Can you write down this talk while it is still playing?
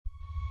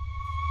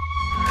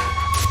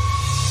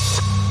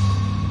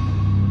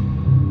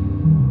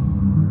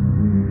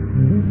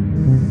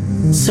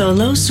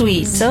Solo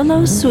Suite.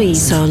 Solo Suite.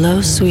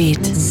 Solo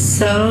Suite.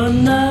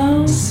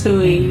 Solo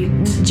Suite.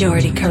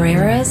 Jordi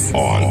Carreras.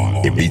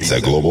 On Ibiza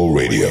Global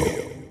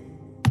Radio.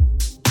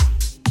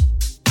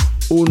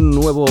 Un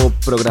nuevo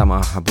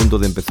programa a punto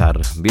de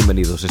empezar.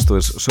 Bienvenidos, esto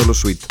es Solo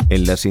Suite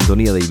en la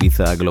sintonía de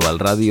Ibiza Global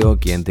Radio.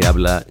 Quien te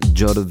habla,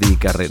 Jordi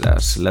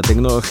Carreras. La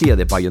tecnología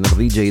de Pioneer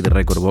DJ, de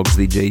Recordbox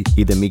DJ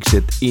y de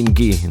Mixed In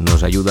Key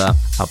nos ayuda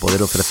a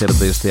poder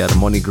ofrecerte este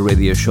Harmonic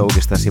Radio Show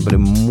que está siempre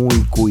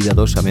muy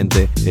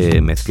cuidadosamente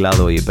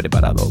mezclado y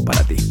preparado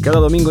para ti. Cada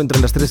domingo entre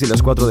las 3 y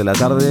las 4 de la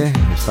tarde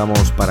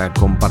estamos para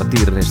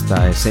compartir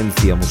esta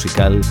esencia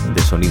musical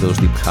de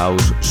sonidos Deep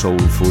House,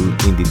 Soulful,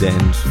 Indie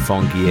Dance,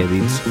 Funky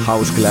Edits,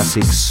 House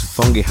Classics,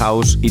 Funky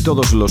House y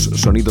todos los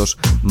sonidos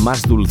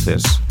más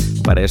dulces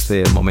para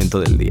este momento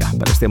del día,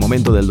 para este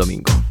momento del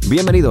domingo.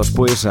 Bienvenidos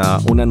pues a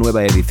una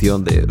nueva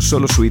edición de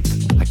Solo Suite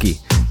aquí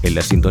en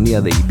la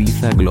sintonía de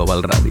Ibiza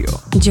Global Radio.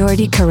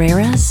 Jordi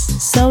Carreras,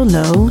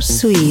 Solo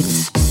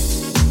Suite.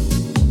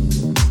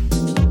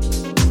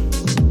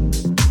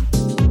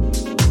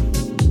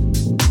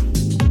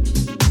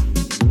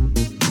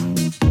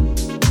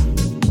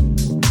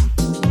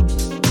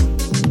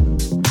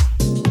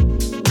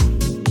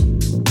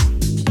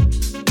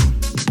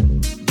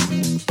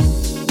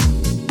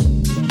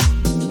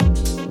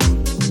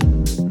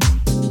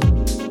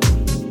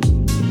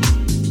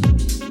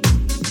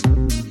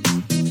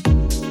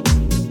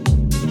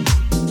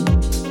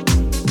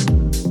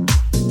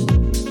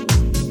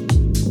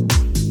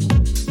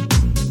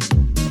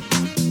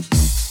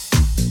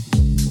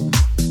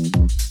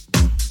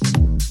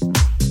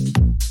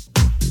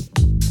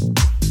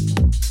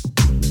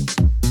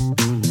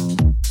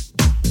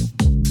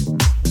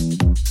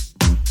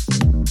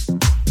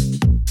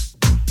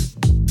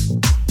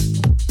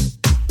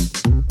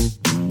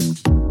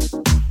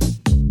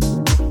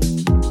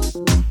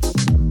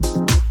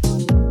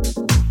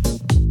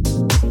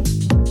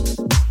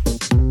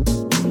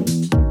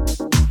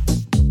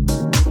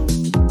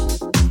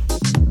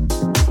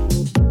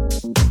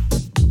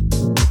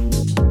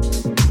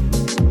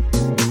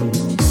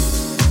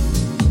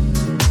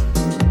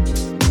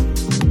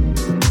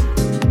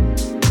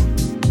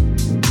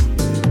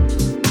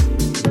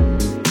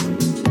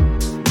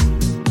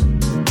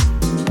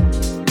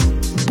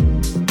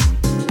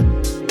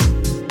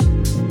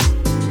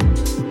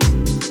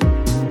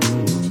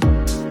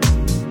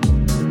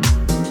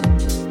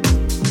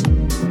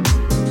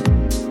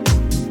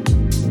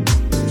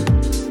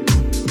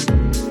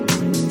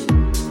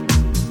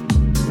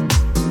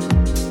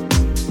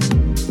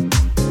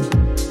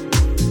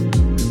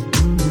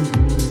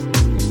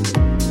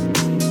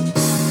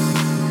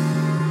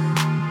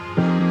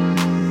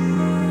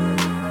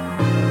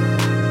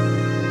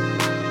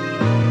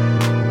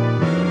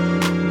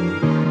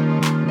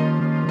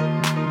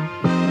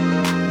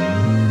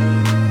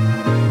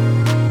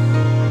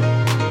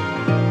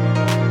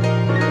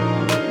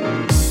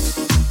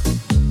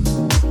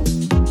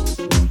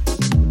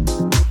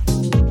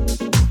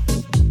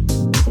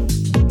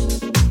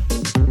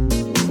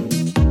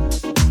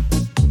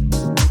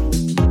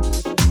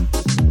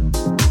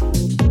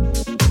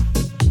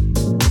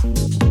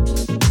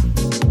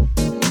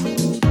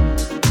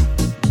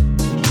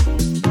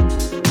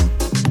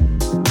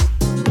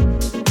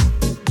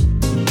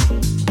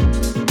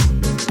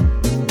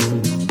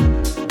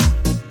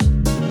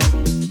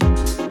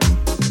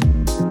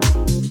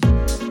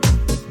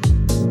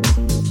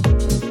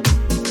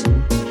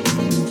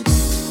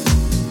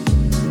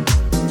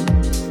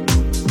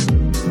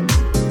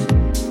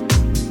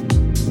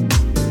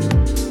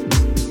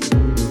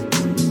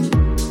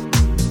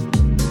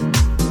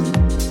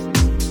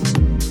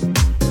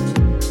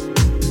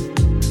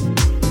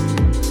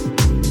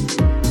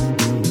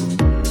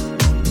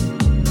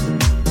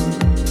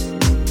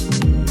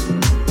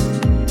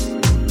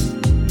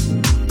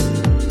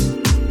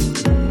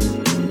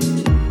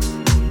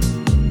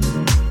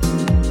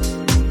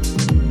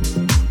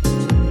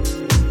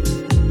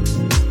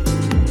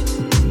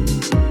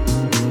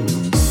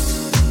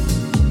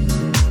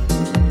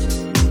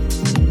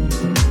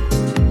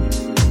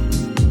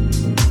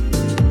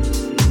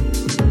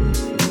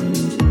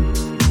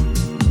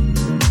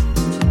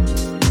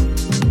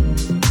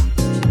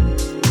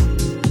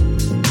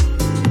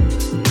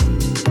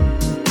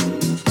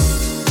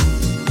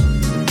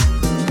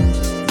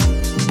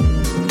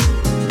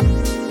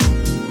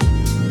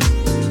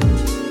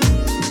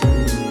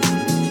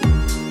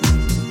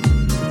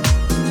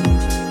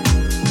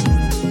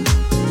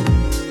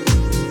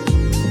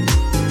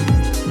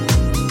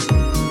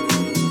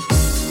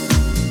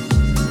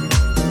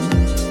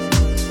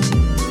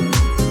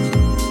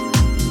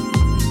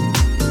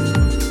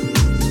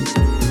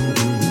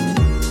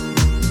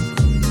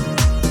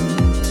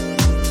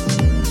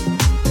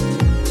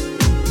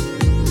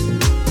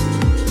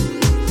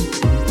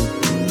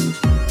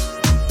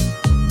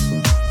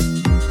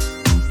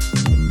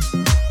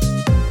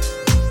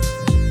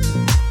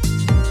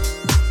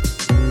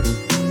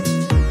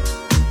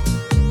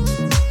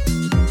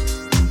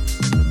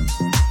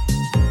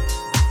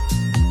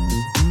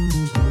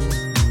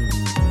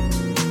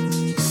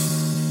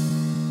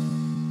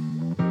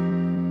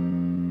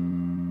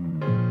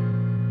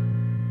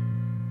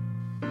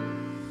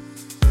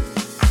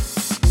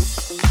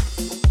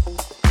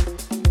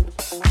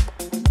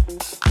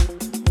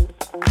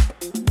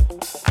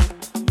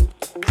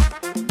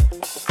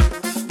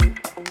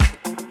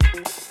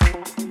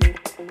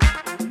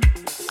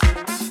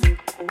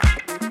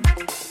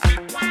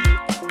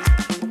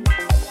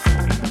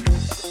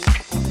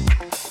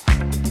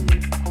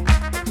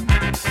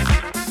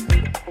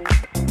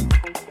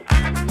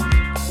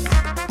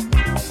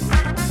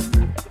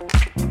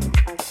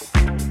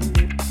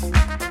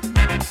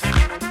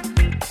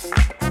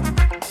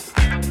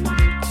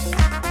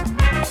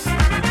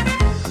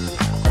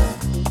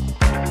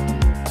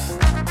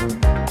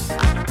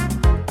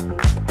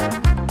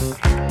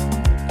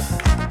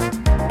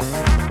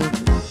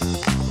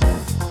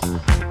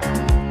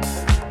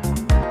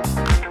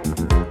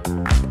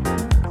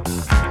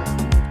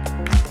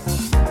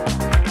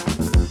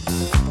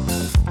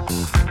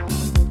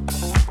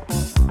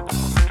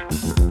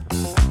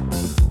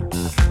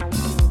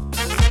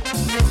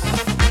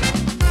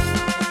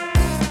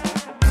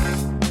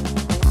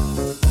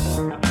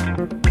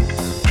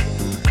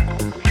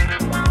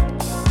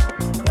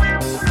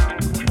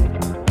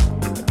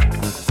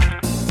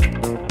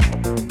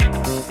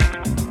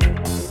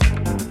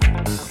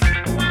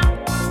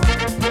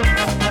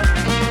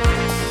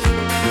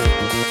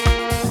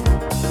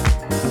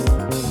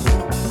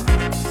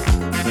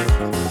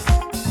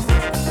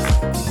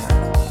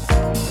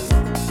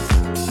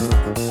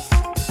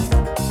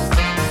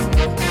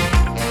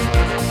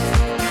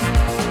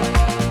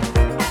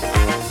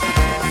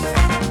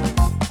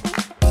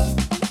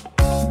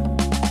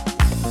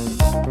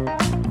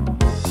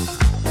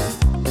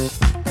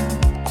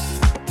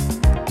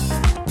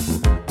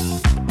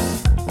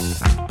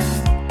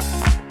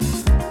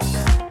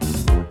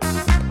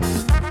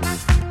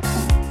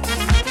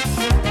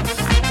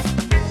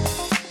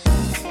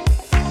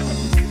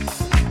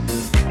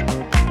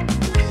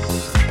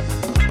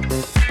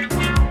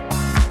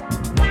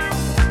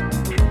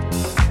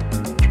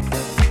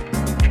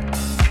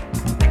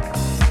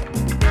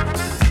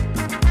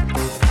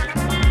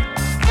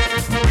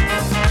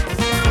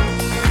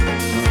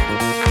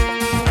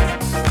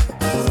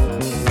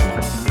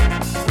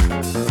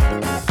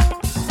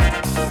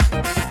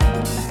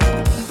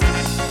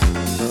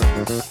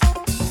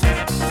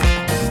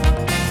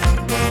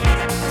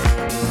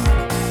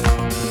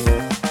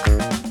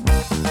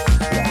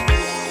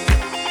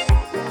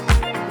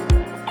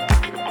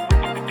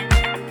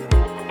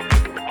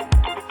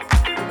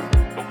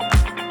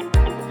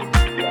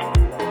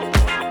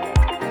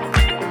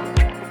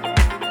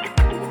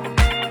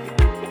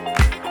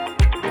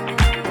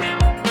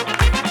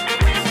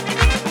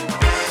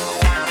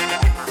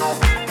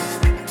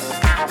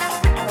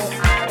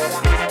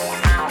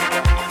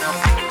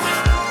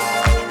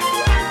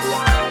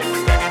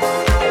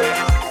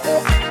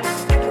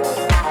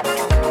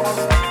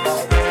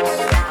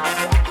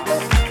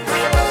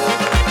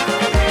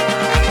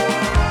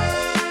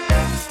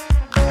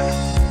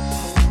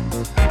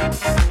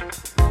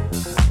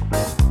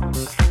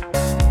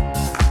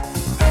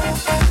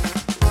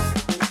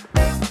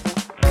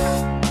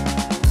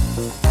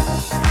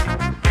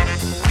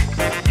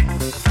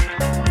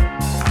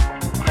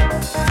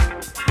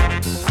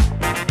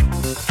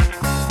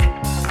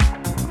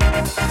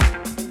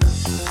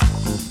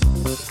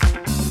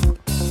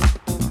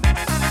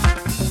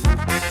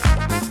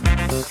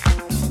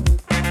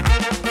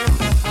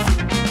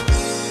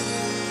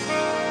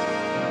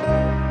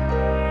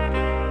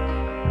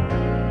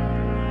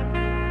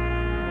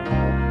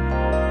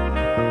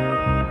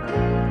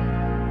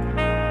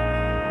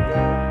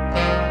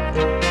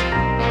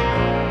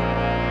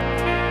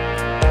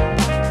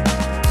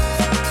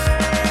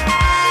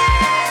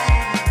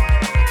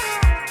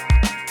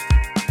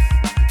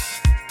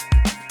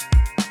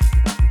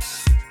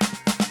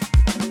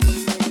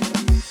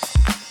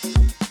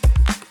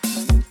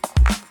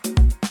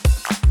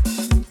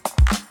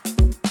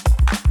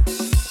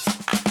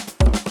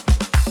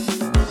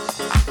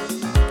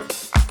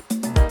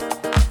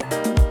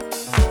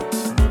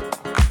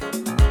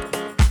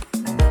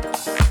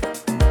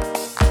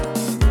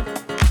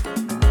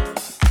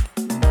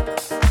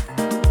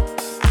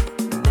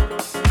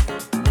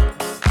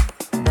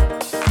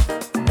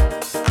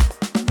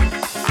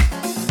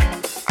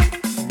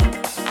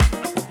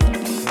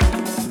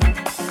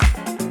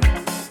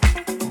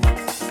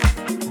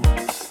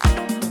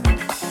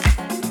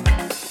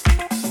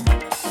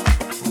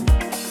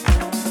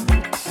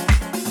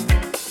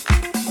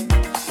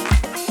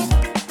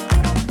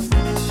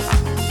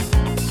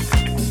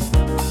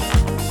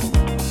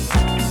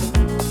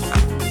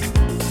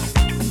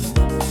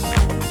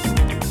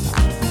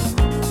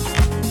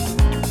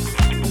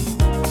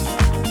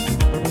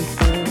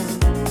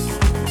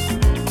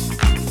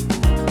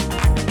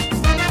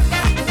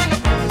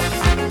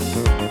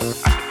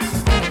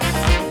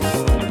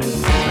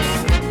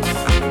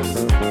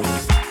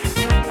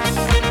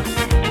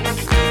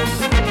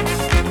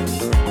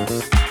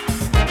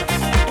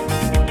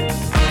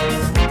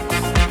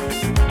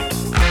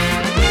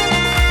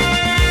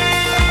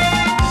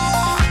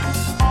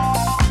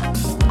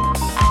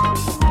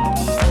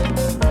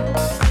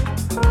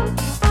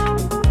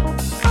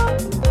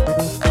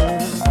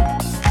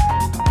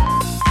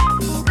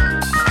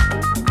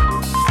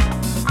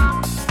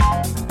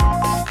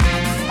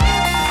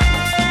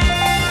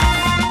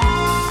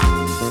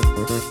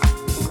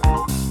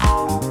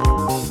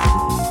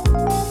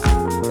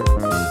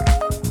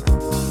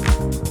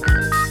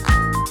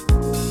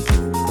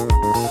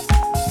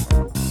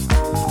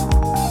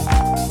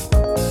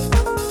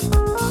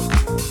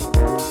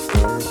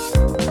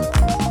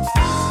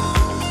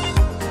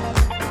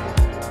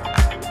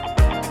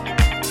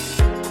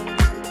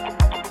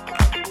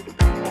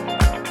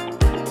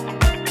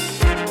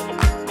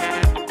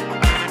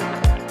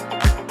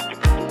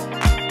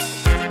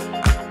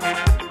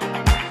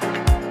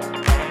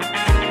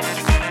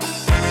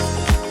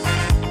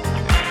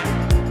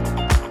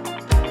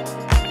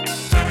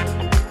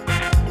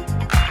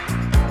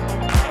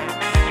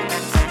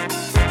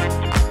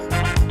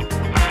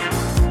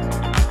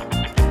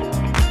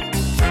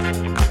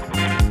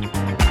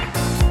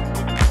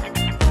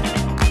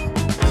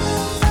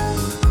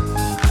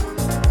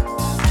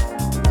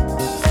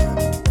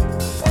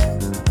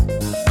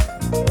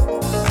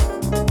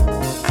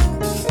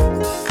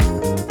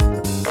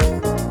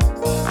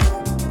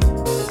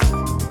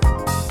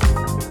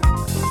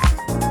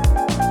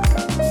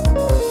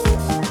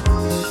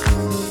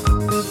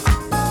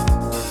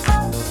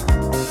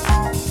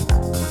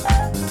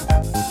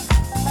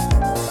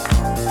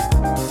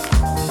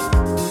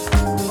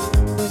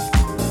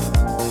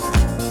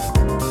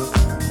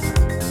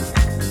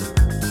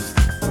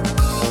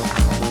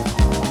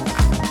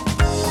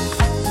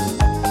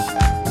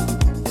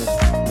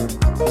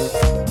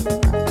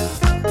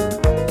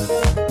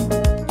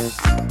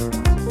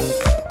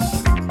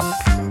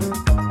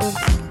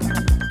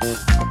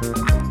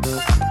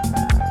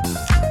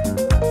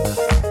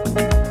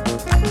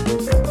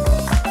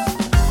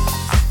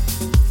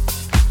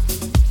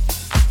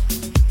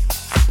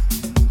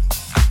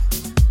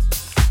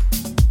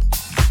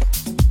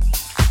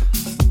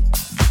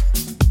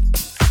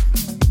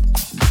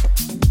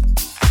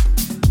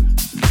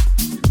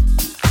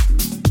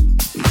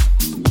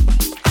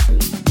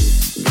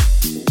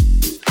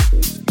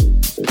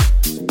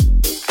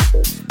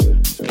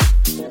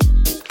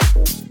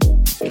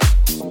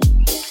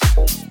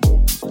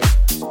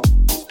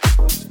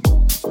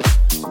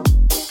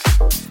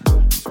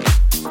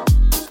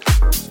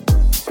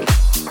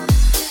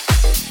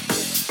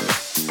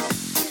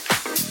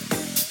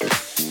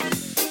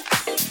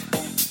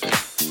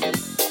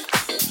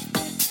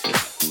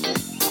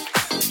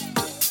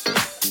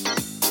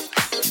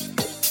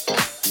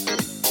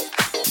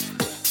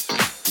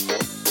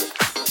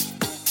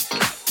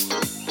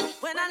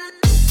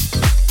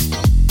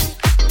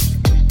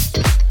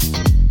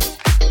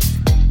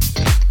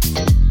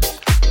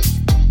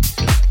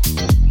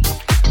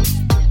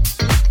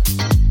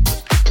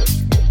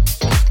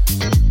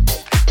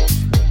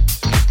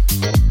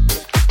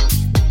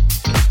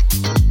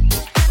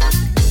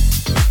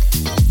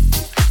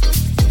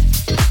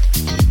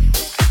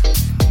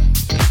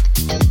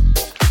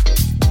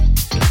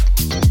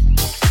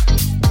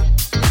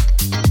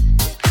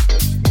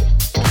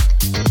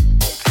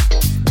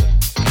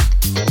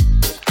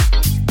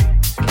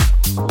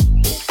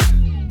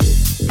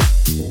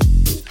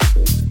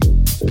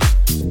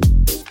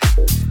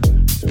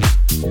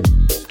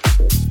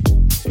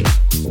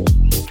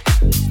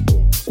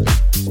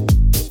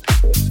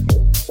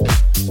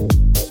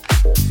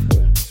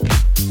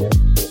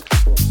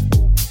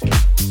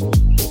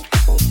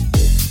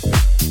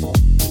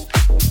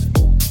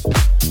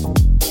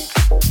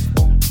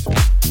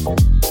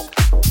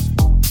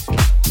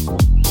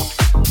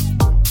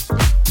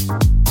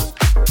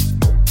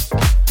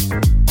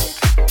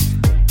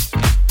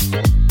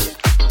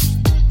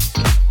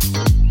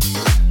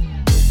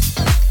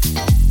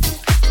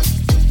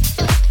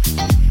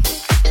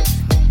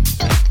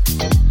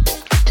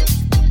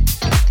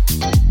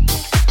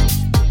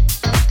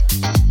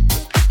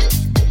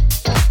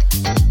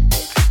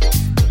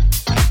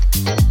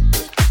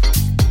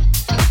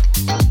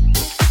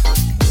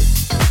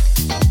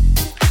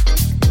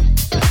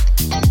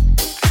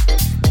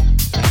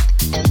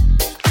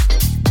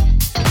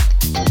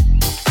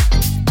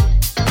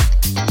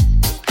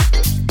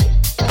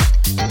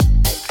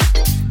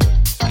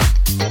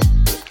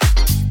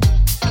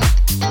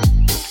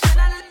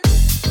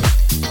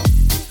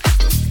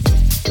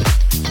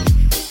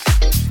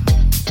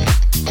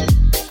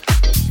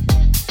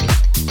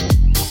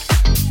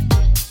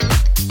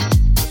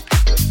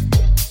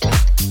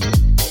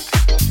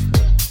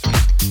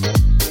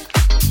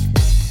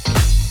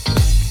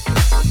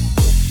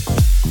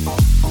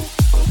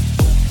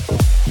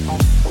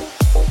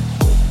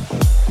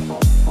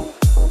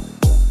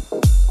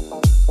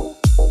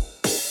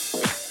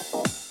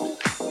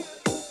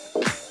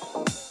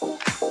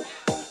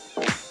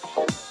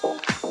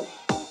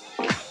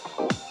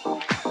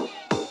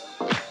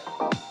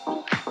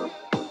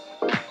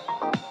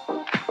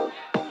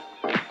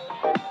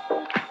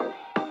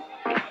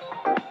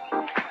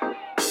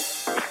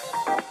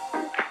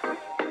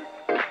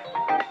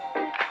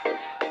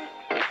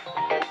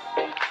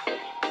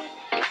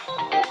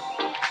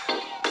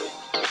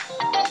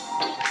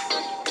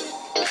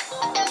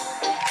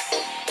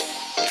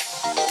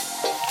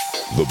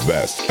 the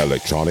best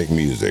electronic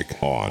music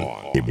on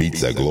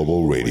Ibiza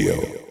Global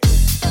Radio.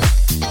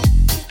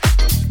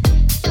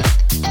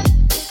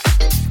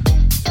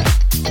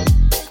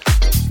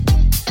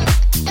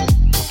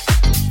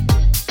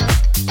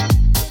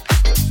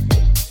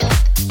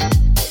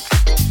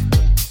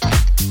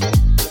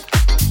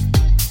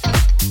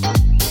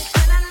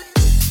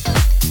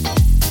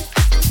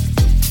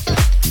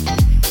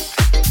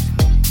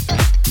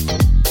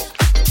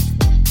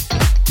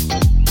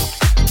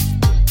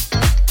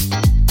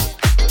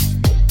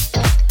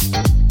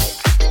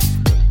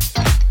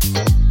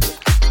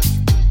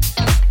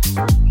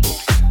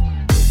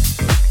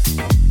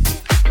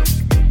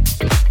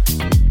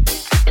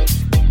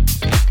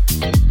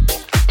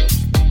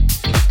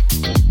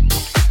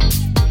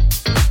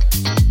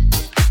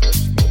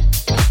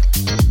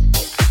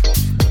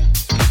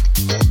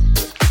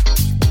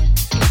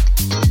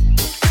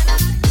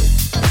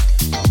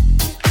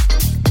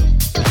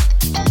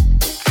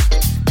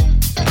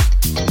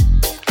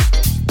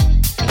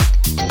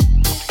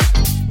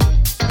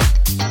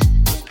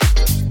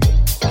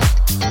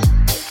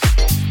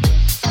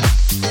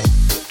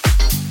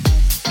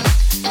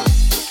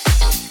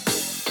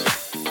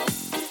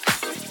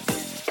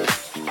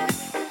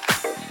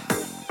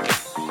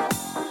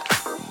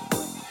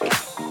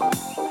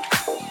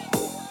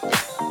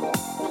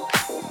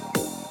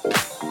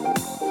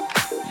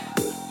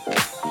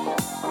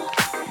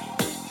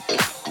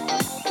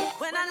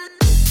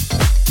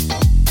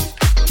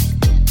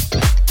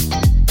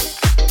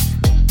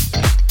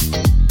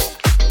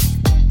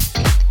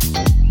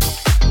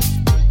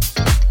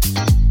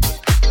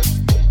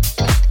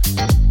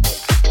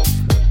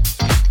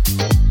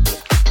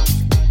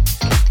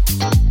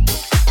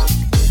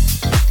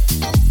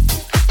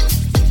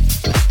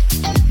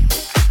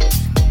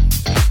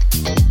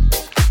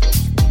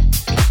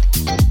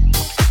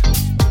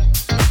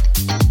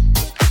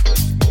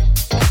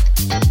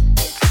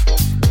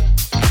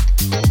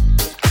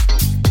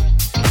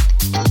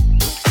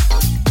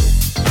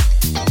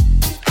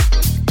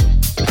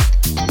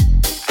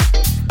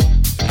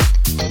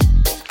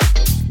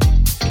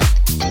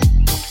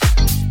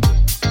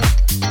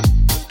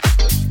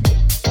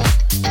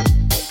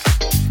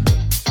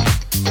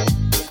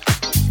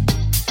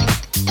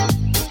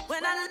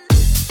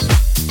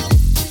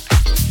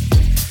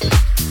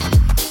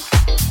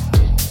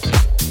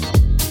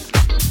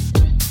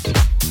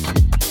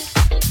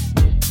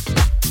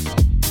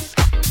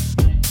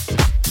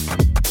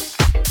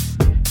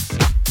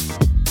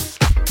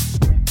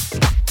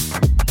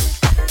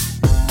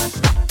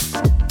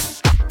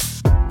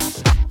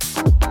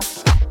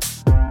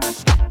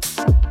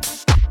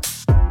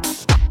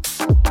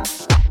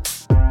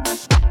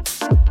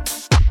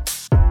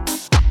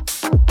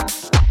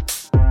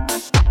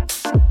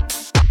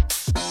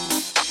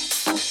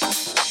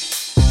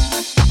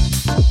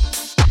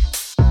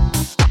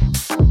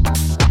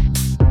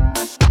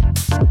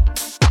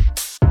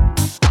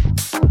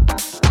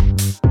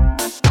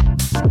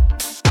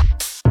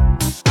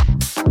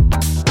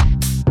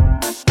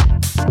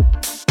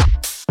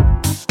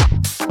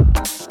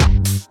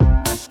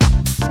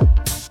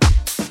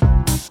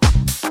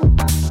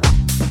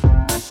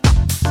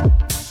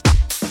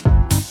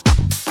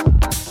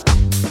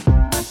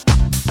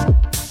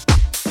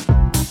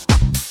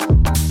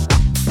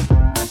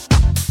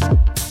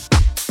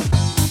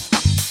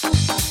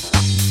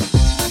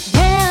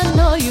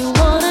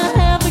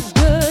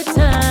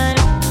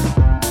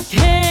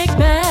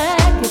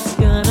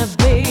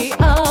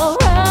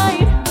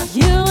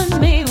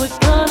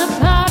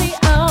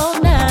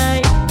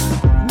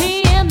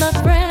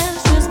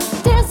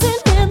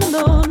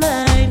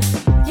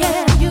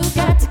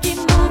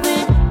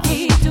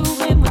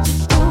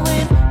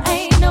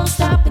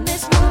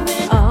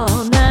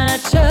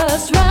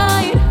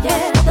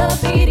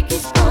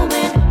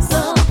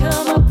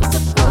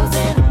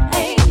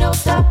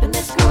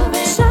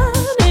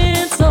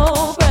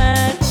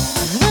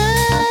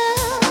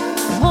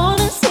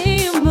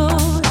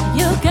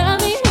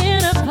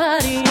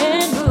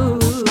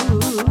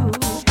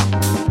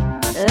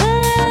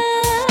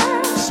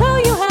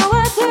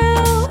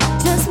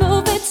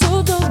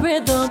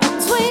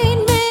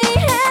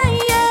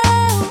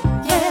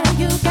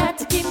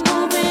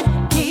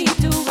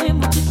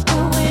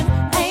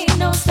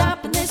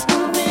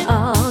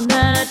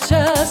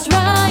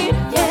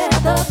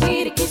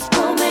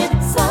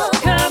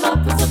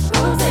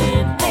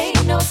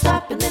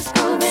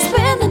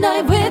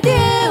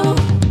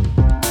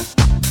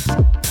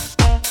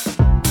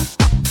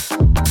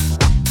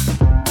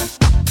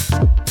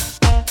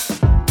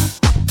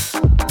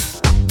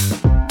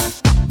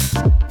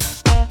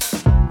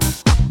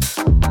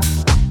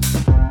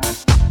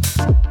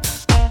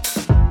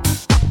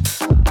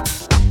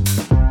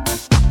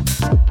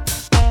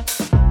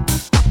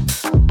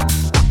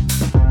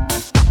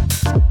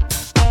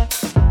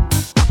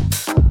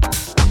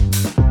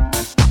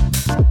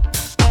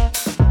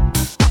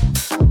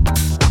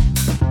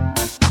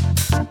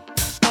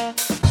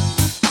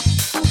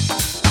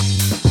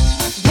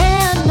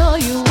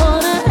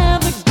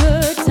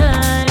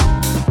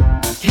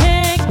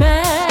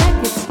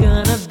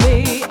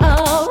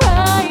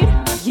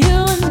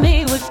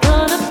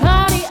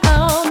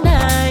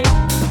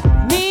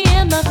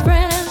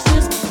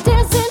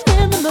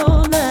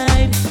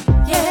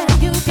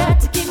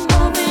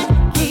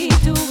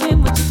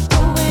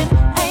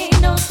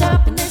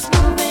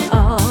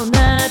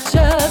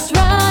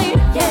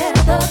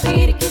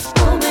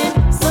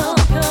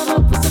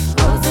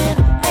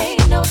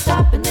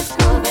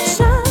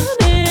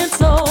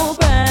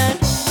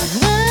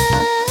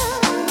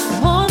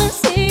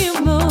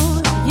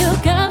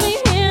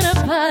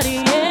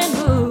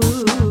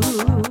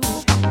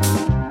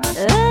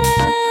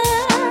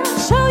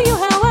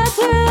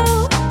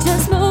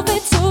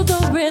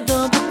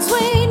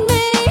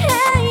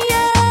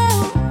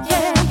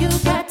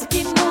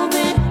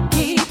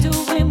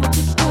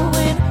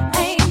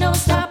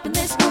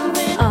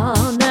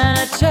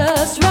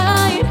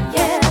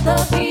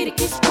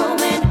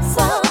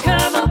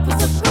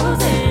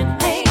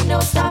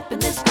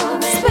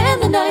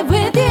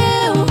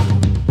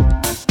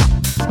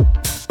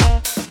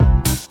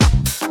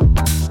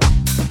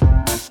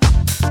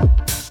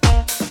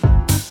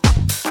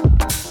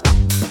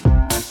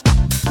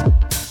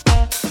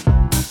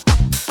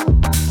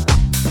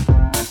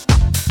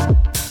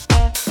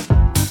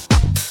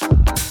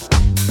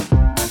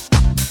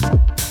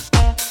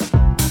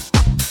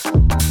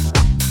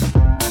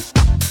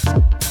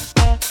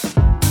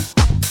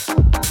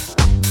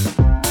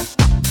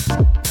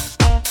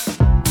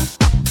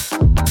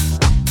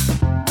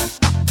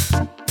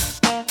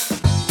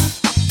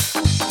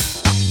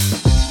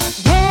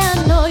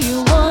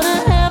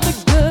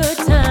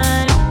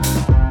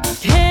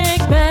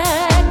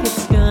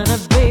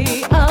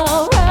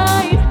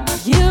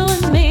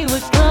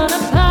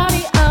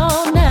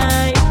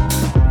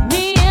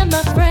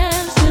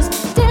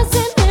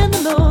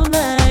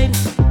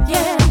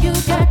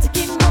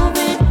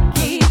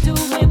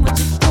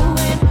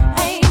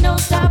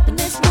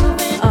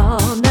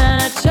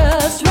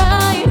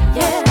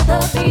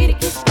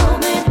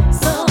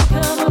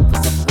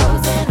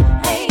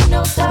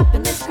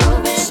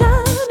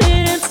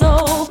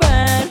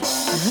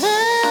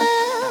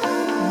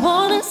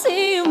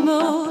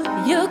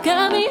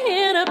 got me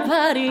in a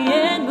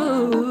partying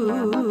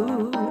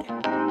mood.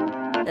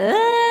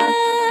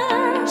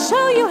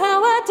 Show you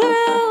how I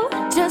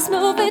do. Just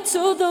move it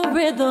to the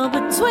rhythm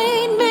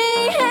between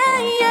me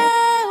and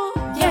you.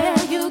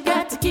 Yeah, you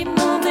got to keep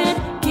moving,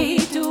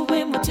 keep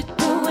doing what you're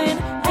doing.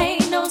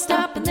 Ain't no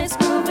stopping this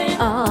grooving.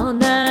 All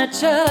night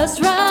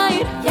just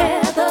right.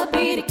 Yeah, the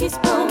beat it keeps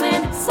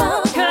booming.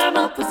 So come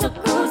up with some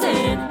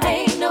cruising.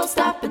 Ain't no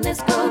stopping this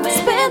grooving.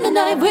 Spend the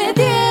night with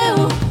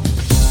you.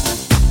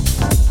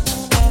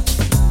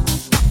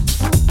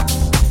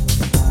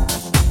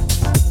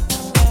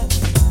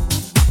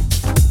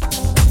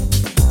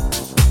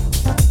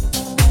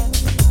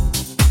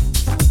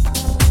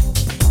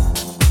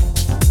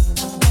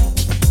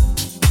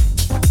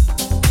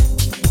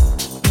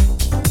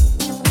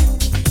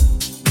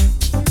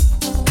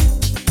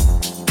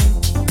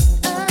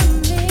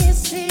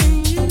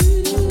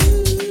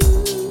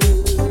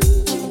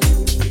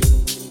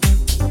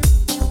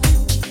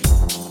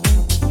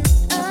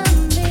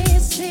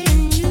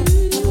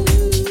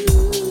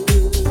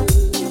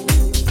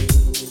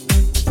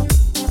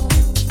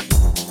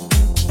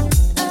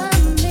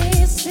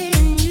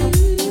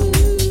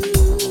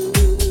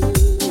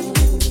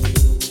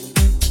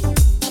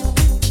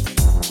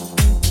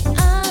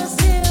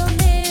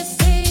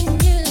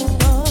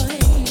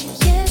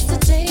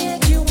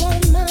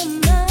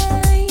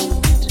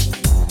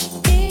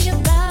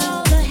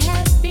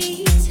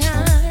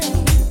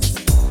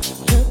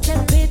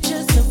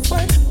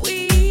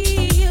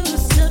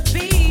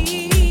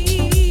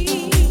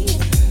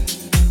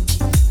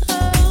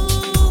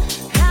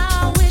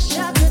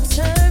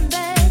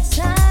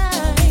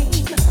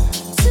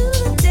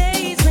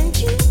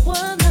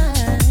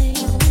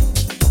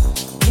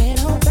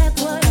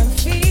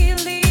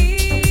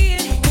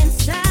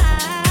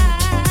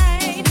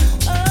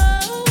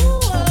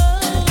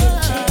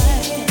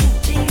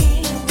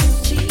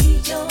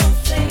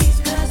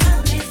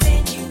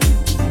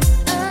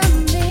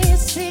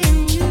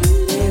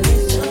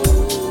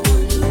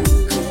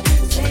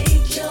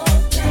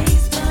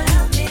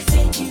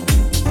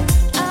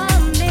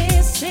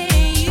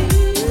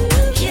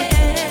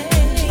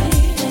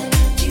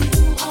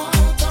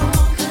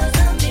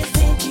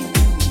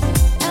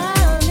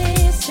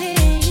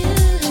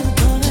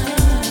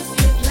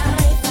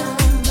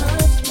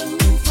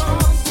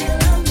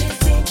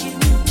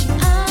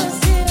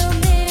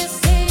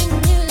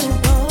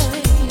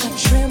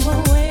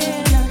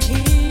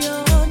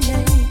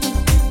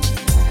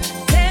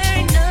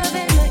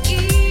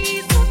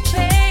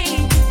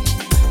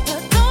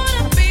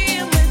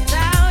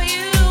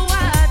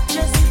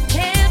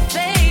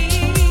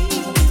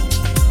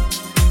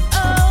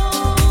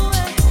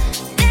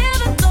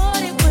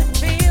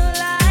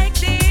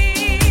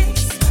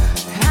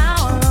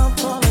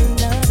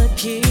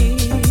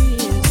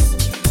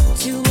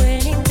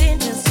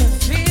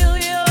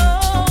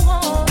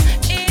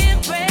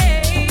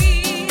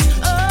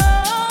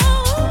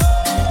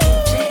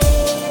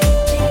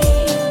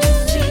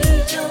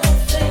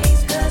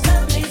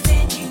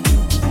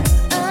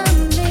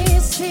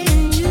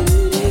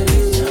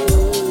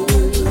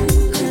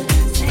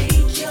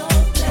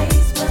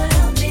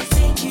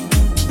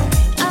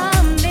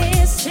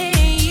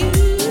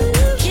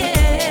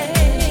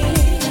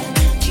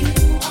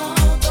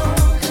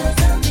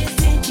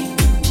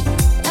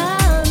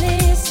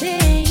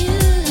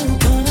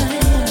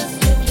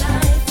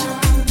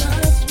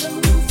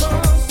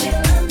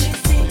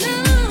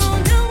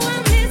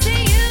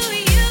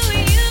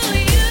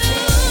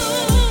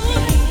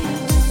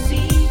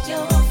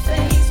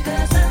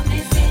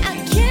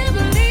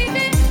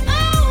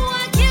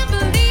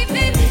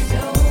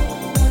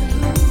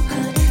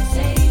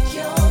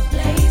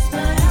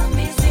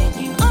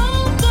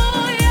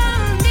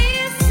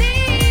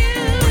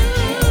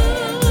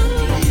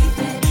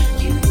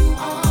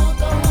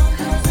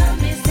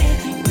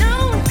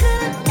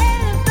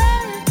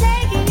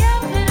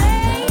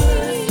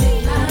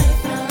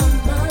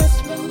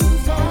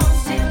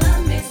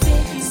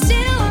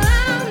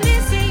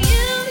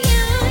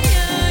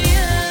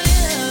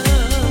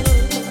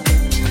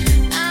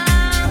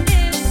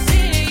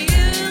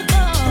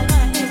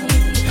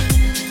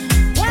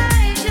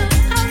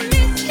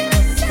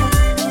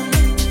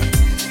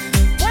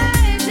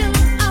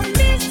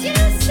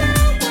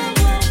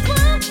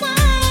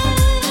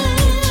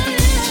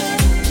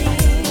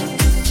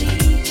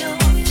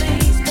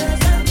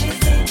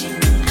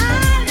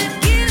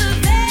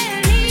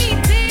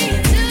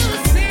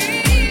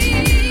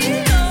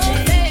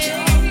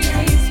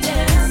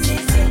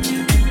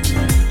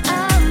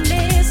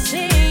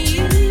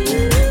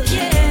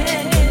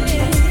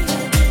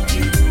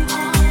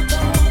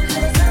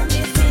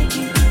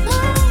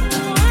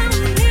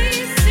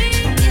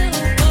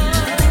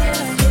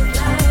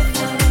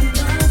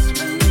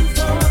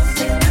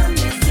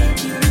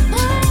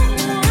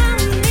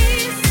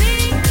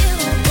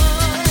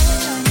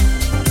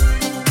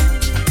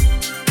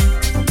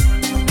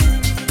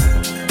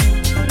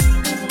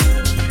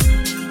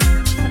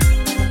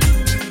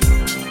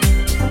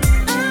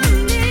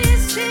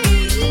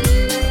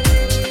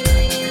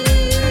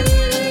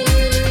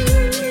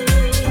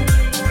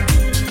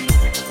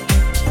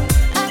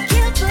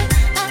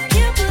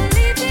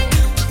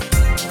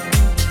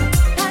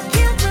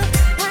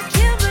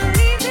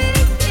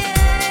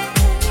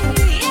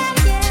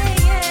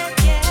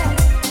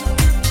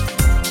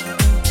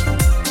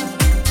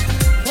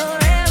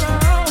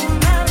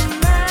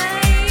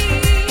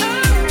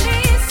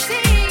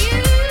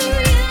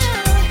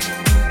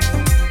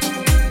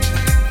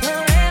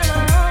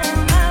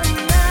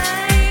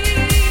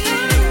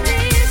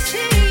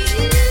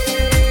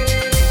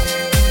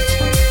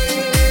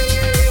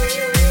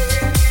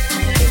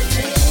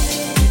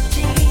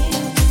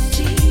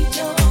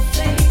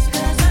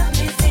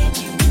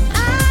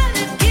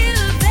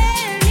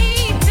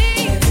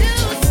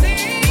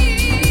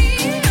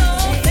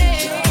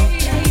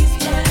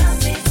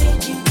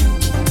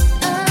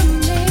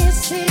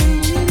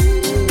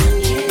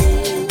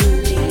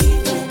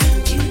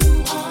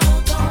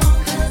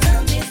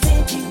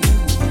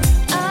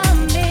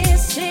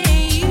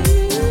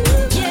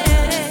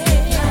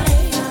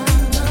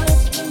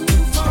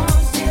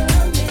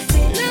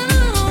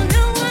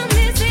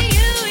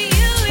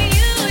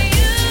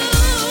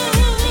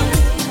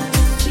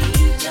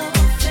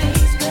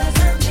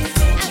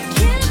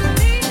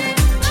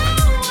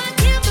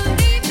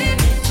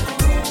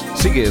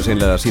 Sigues en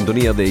la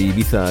sintonía de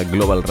Ibiza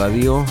Global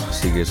Radio,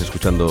 sigues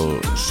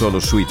escuchando Solo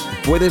Suite.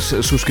 Puedes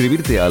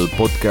suscribirte al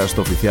podcast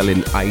oficial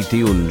en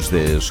iTunes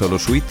de Solo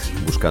Suite,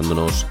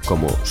 buscándonos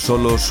como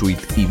Solo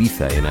Suite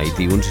Ibiza en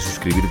iTunes y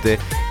suscribirte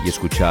y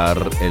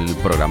escuchar el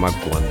programa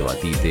cuando a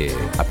ti te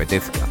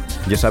apetezca.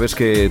 Ya sabes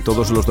que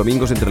todos los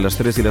domingos entre las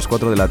 3 y las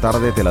 4 de la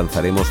tarde te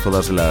lanzaremos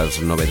todas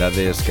las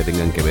novedades que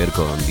tengan que ver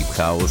con Deep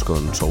House,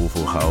 con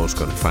Soulful House,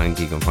 con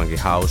Funky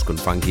House, con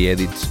Funky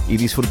Edits y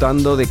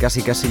disfrutando de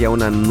casi ya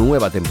una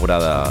nueva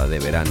temporada de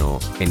verano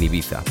en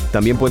Ibiza.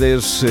 También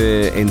puedes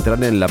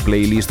entrar en la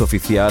playlist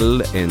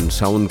oficial en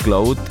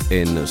SoundCloud,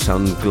 en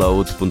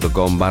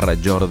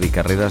soundcloud.com/Jordi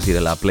Carreras, ir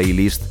a la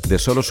playlist de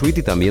Solo Suite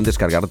y también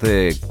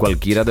descargarte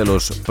cualquiera de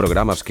los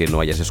programas que no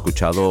hayas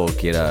escuchado o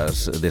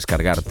quieras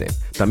descargarte.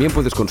 También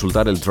puedes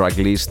consultar el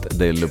tracklist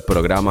del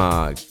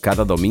programa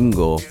cada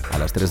domingo a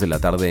las 3 de la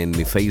tarde en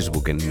mi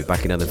Facebook, en mi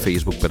página de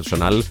Facebook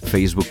personal,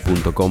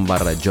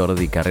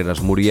 facebook.com/Jordi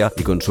Carreras Muria,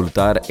 y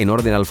consultar en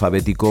orden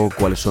alfabético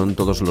cuáles son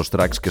todos los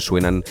tracks que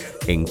suenan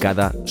en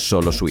cada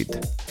Solo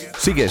Suite.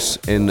 Sigues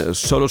en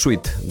Solo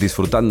Suite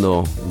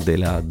disfrutando de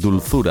la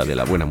dulzura de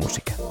la buena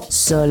música.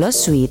 Solo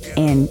Suite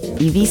en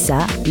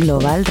Ibiza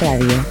Global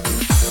Radio.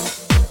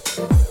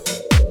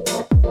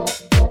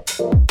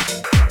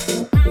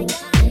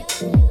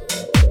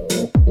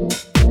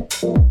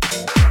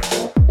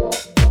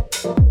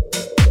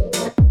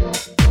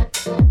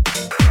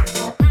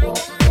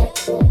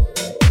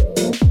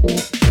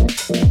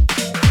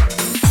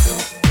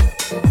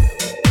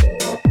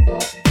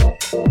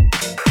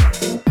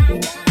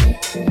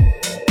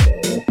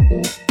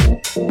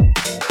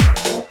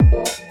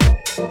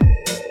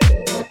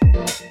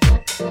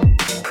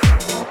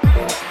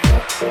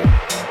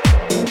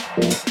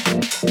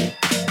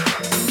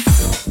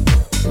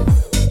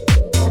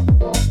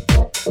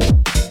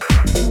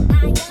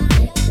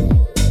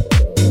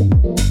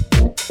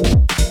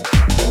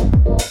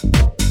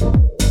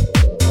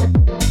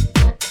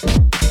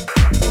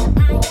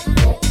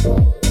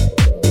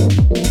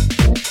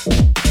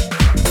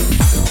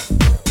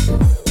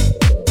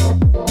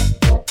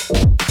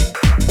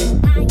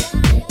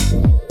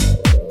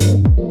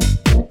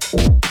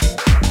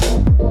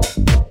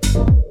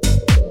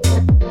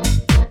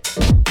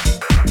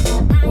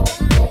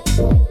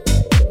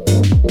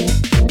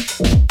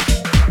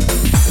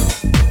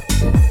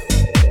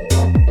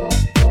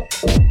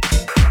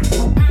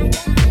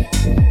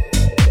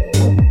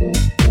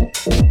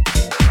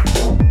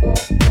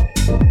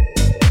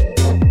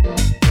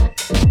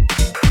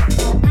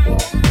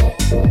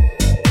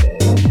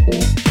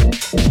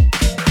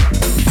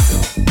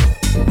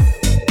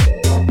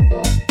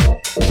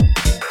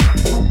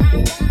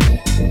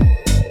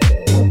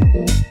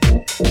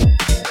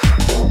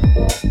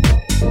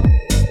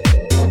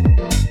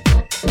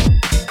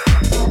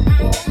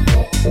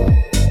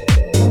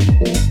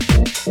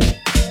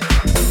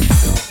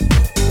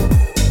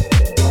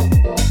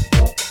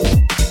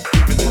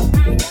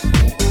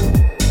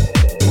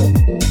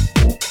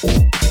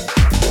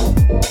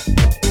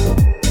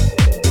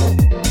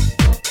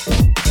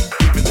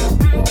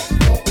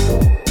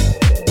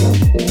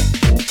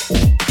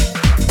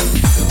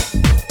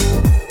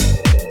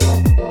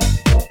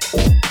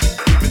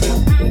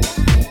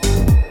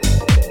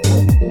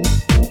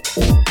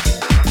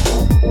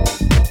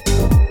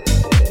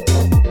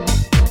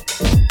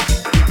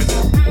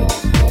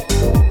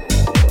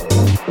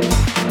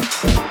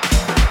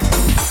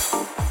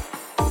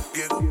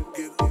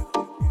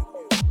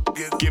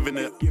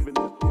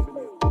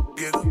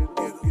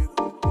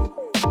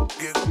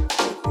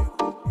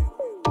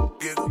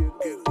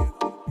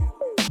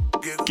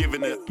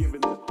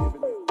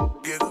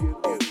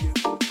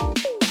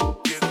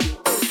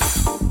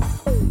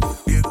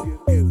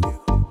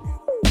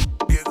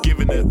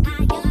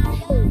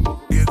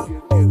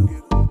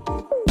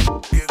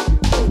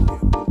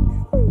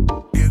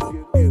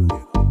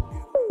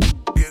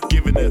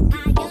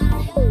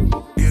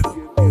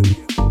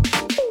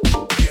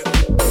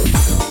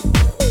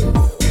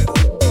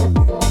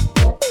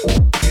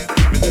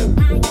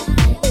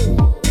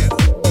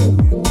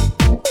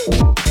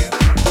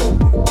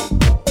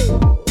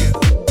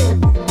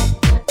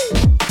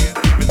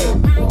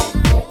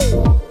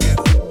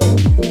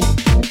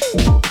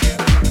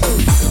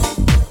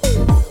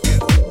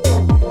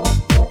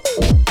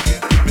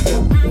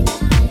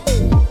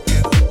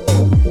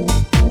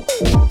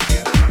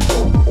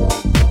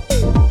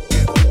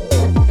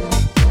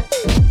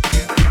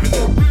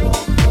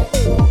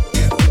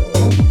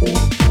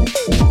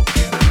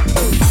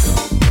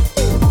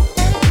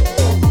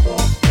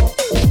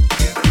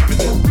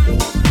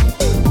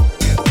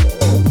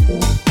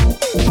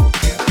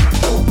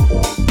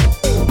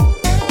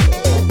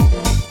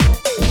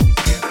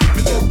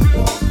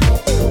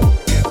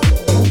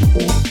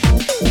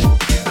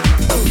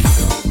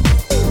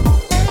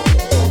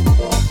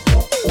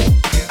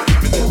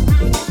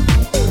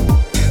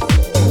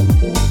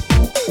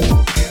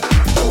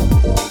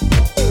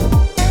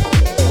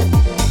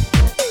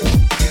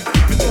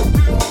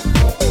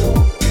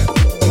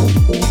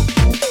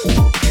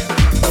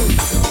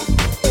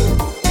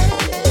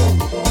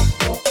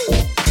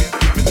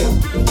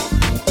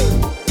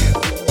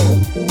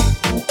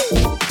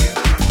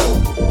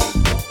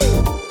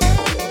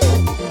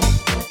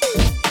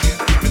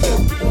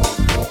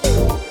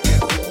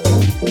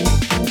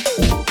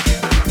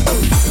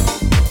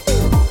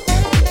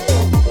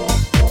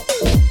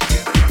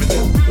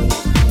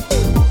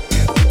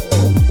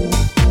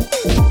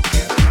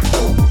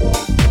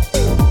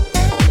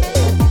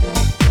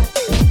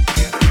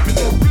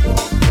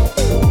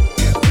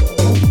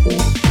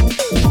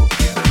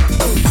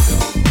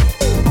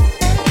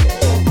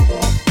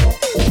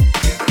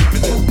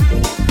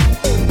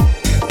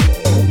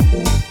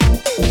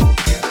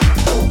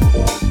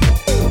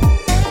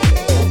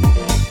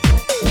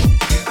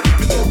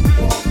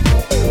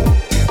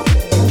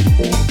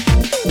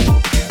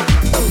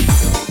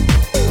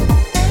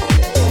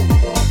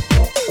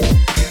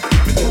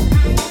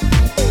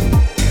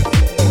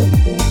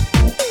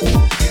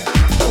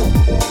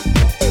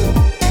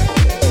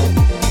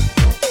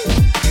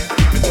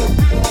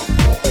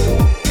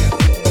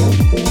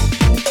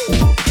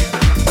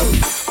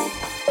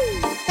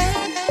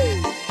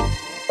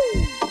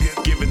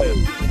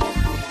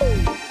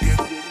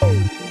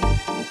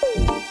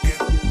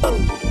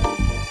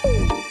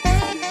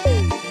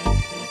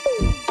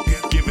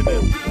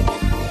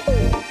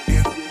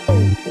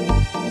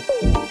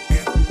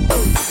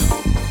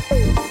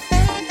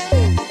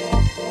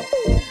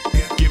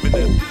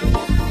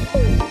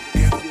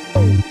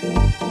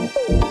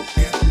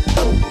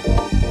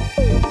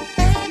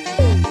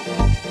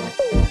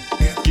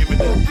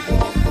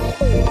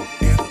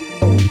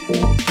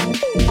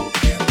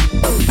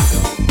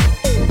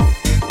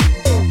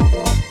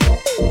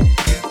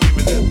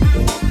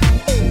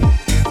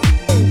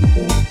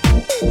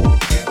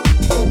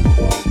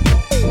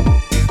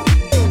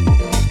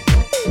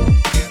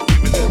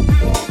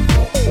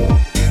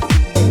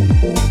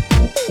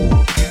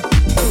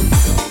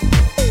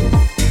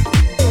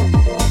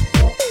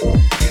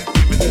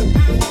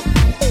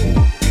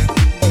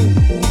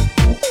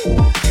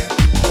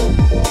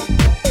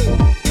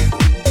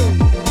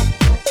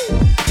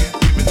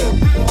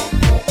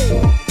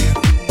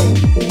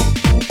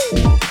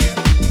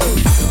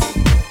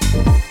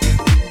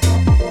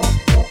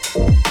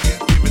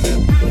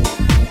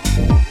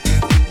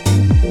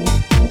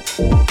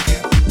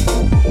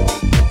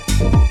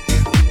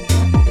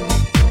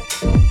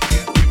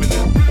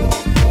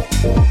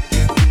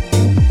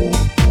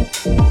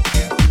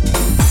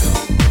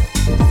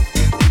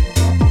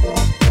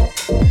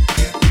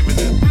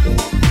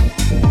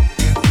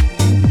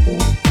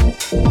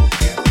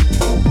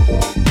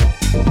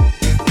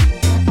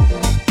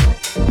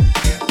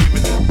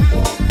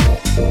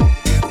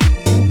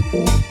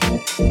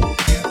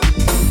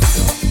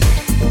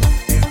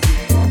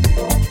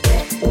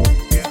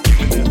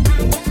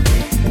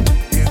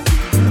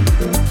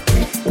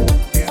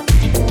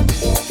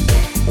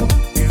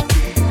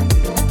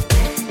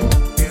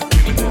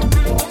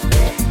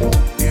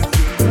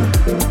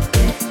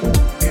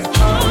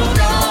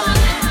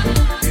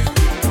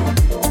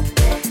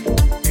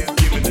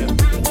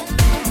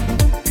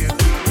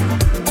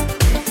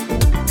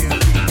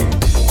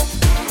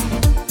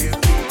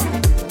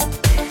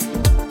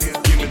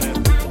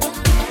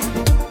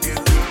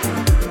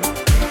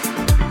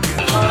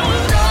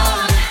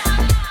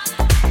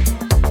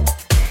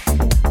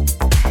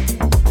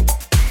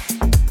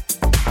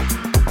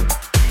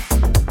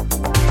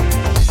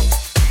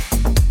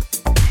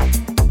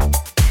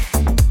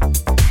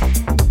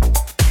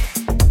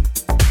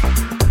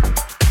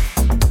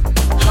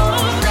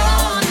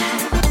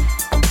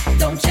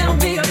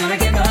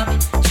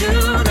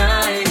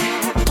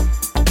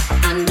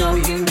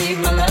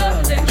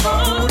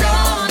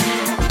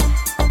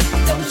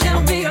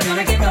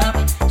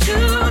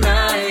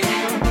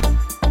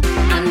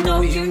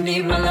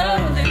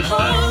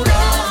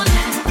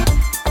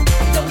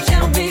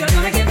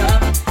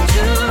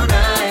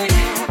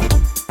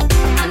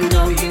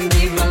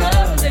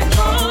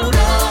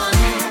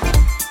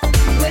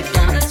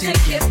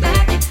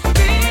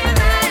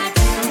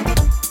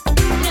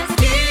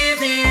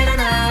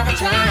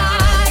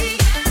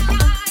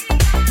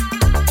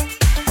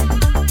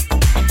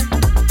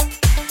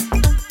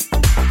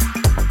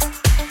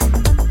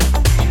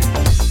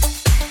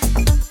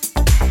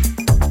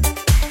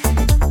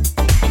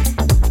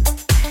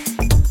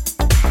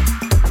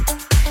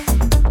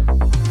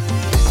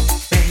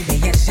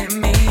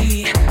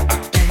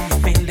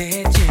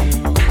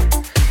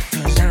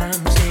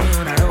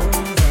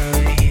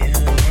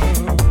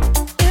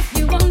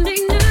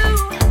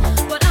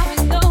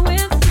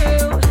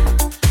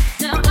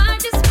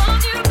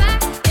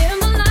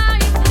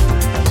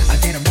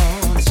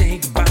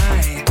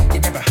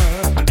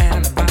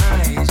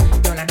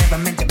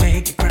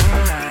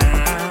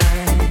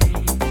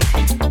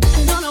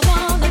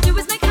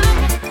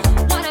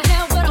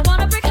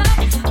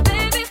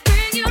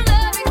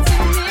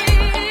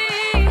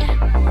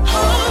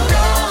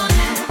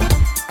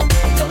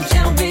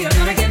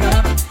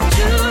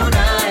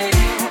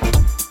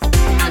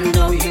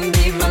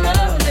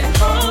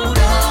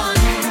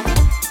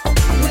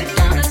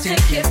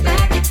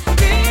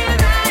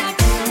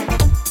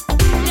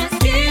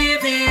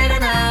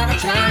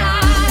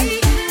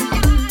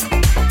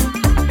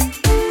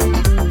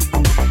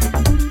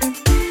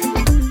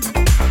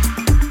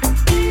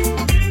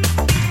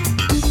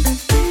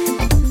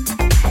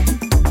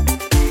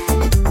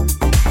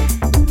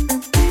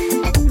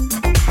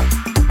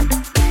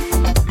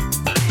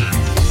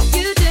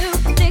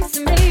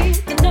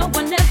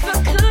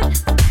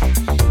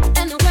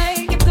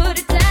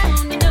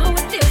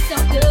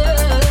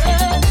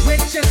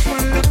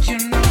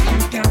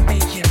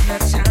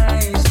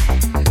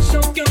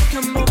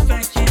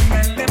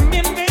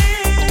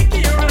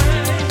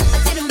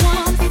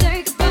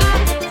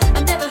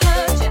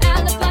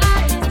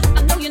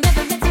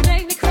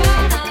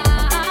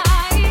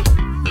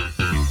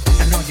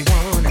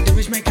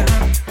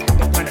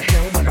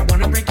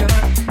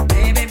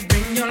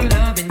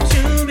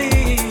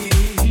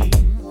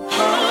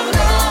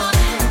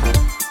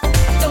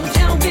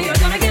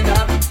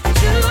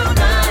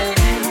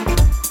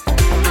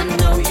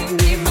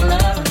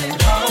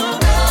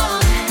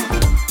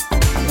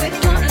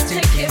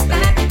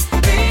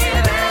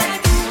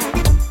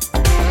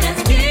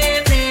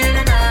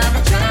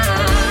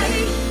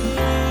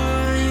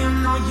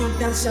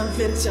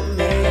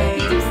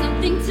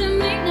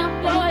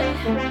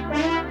 You've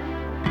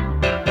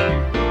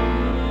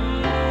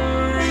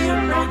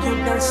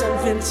done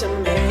something to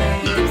me.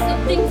 You do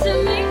something to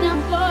me now,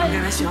 boy.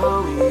 Can I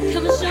show you?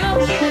 Come and show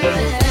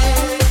me.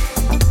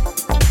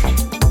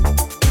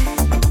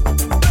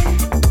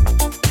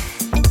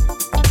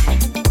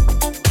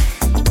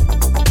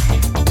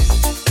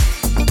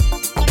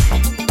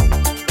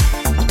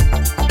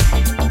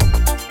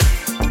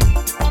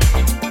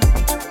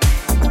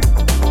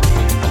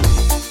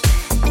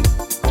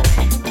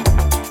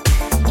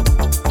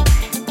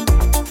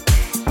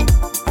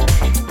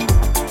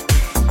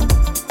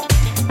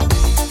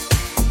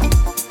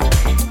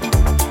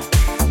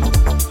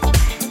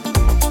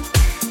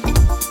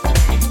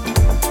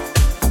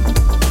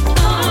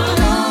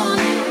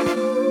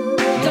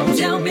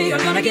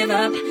 Give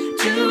up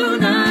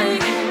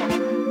tonight.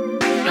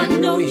 I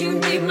know you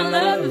need my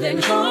love,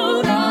 then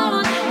hold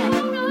on.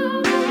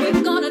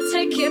 We're gonna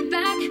take it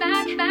back,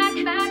 back, back,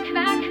 back,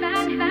 back,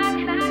 back,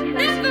 back, back.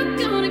 Never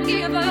gonna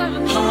give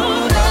up.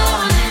 Hold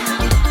on.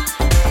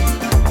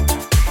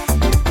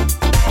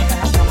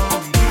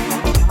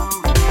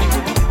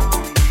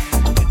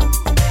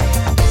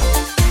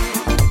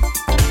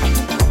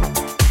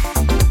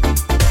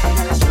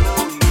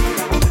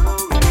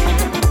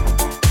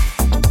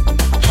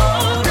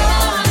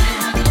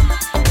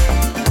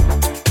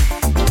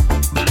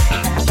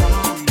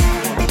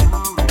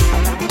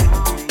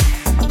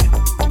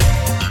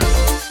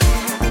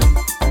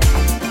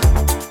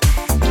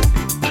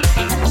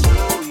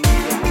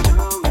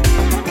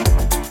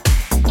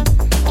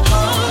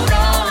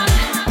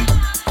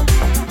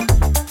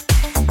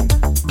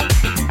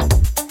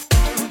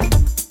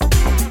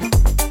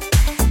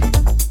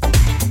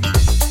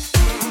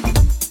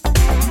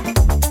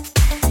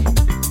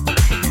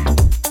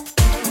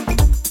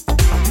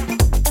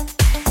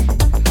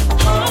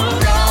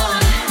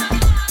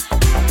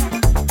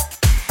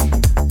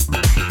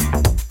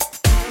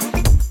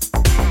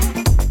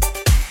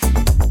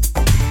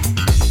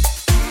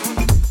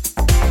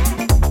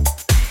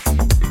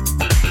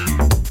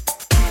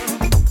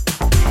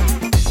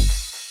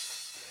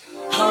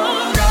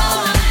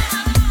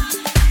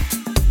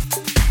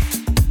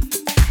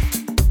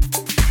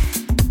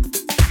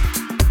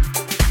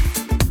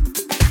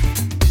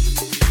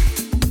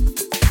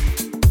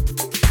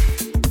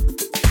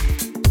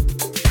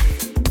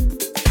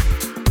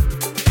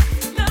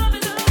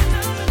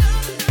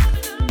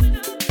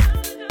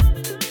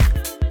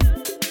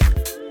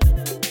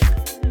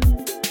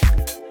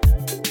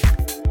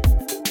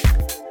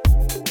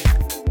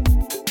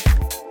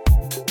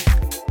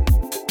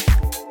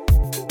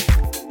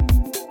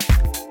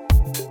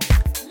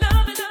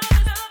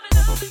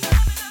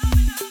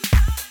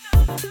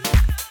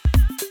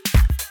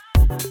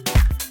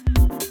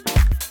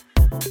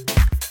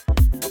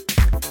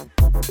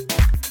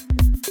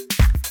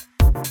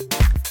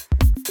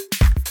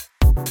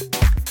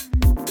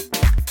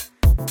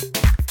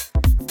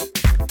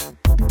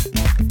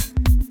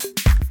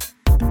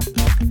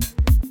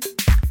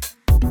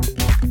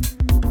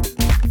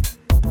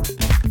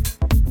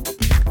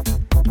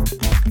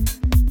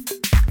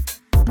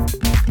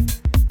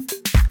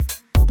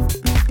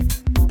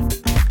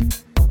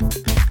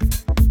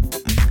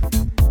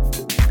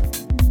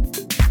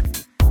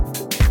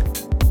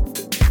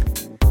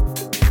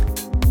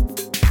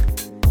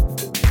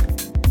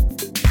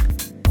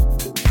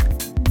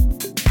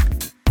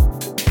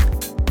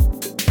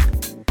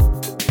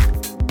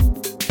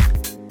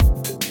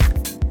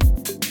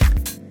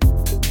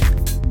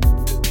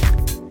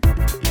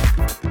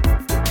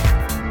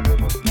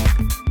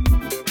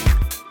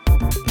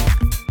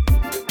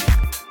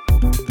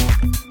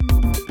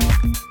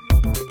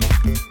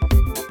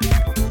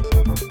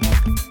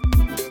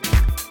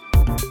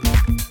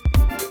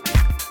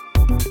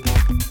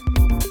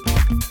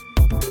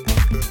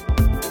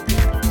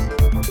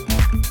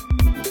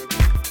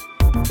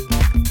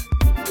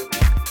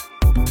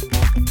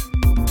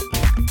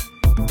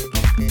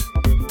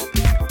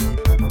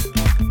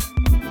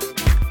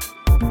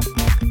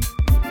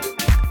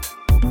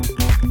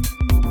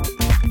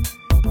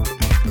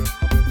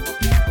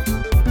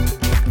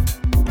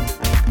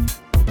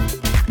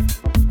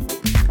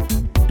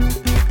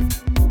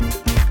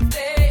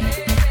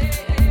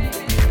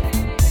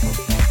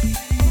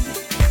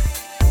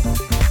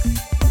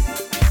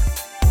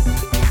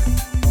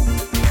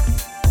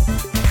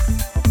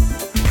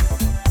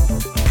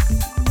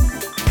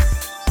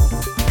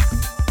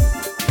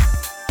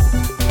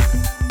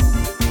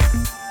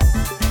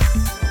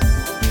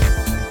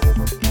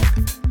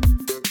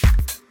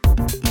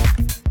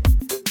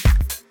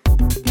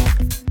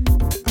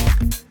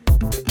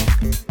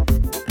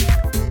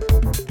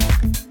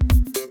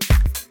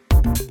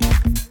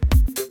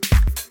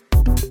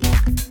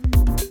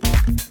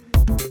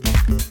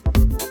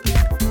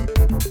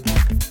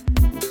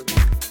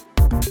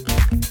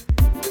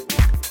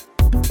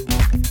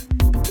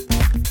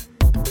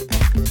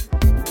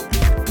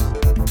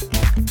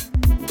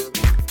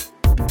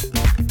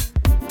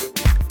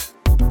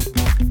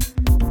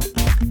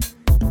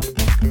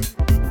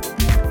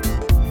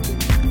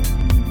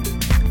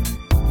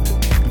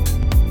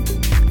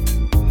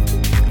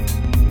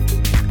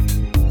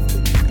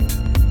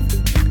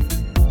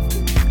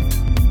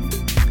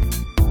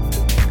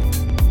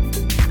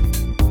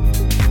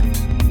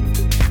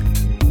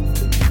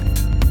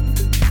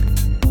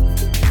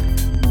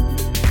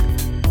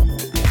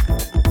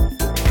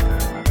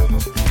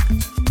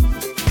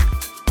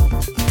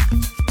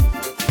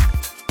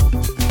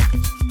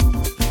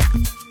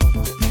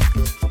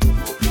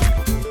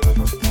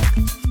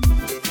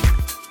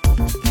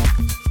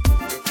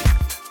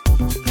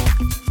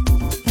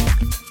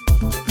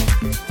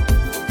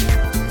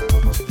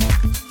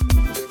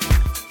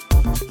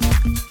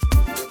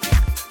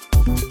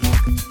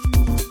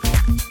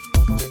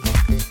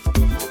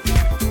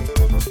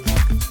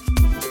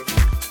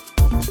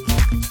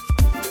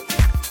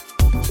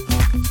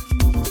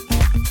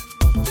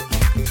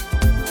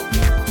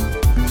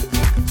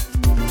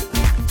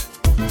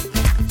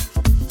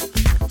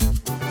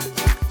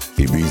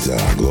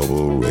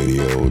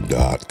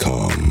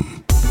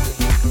 IbizaGlobalRadio.com.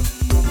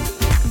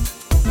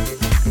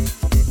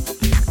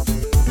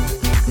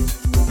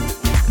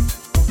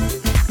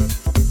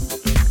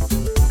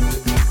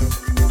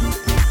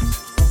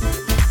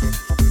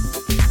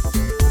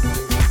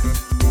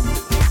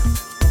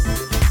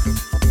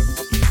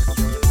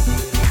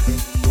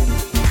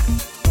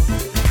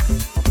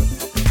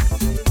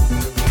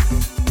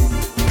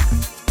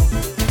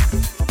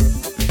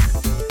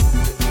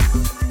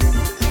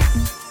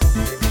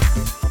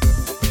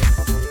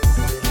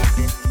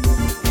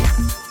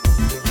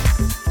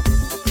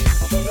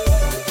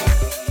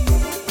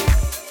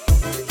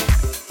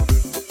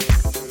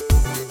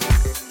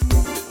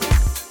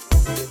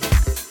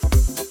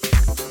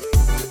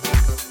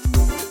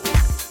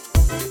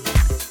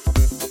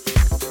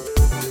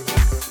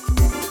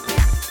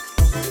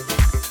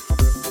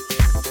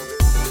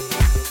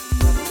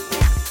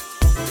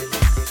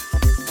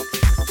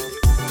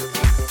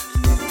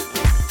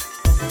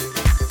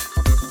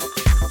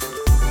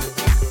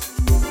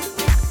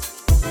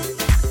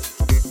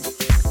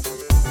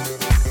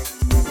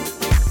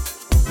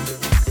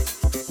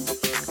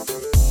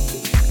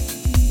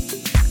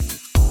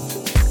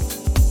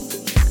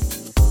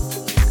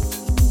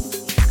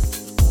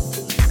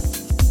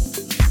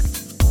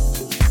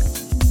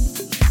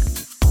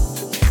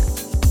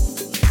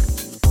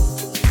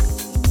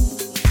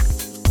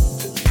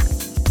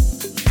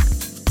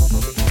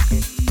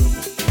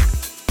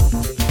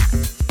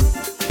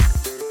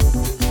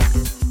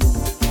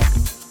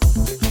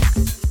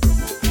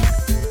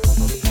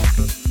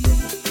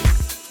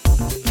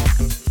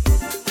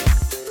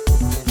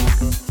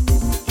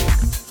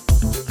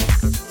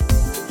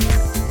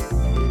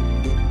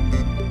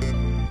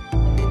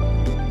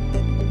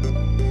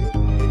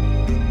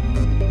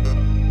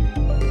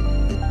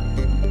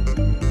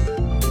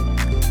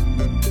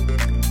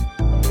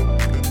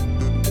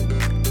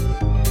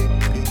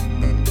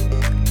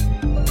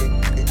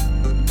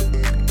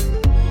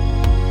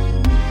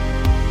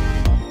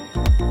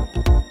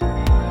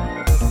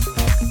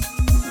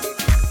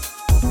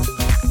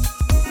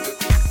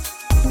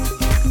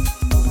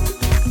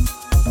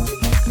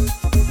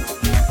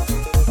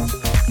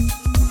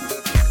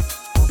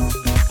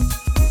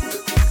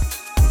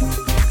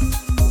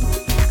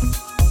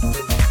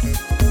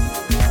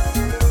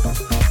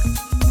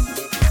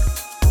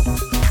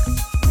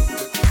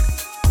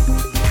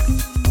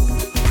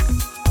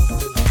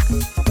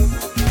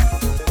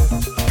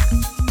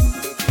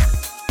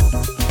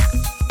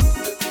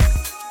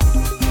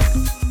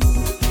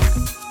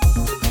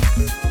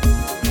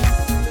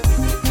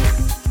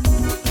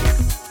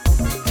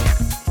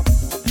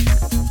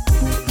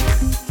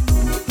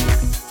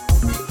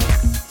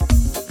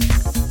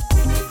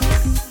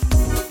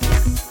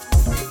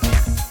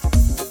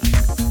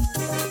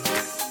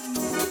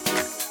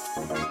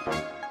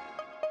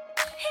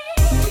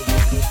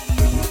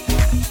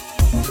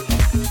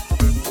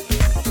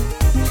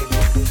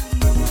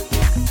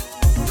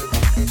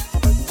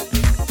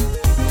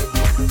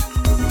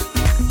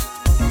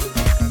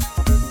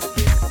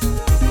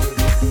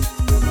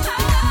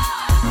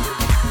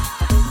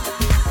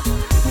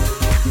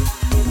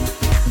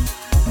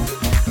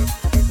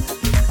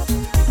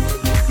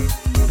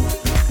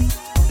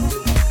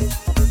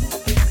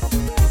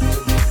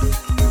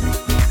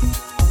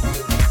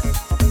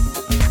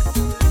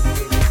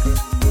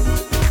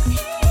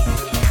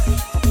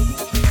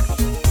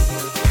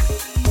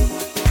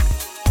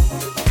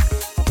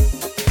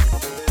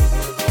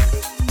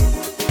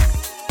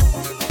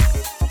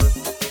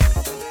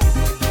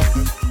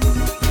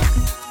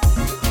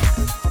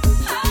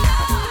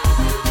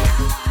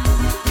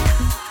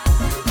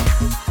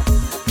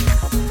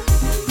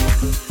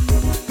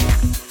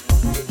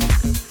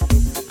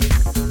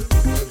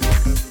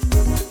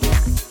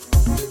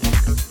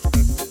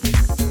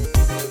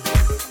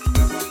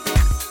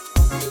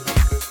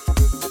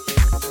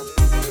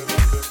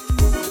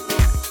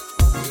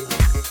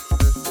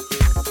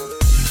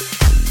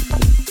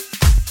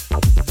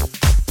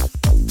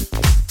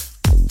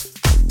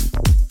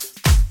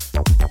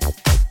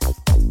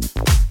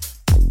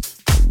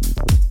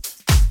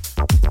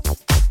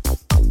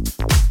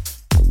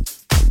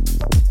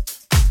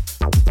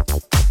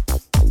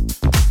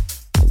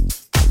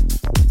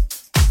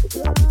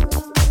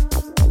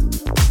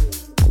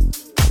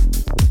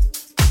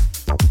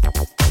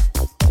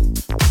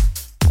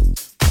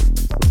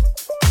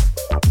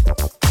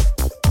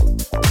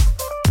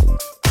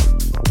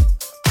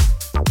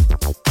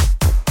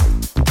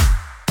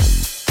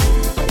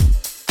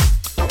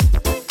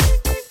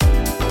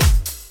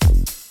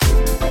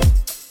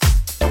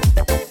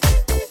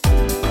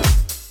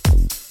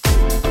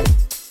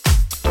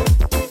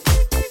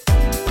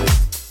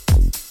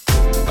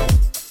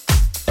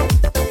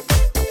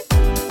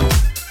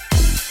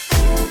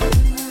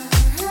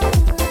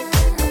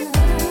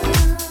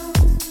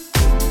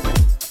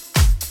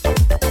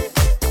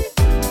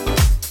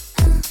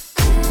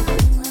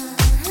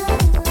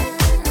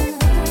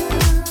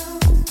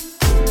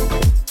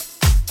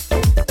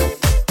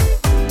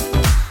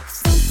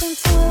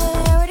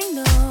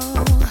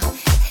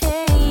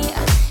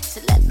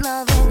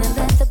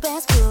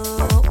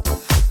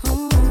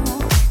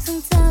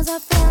 I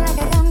feel like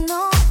I got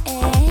no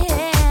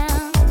air,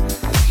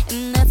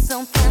 and that's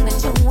something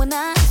that you and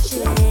I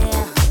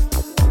share.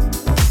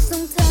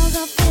 Sometimes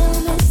I feel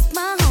miss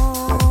my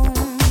home,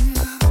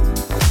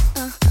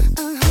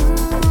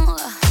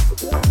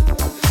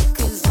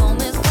 'cause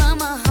home is where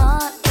my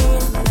heart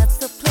is, and that's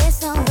the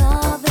place I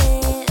love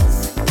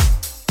is.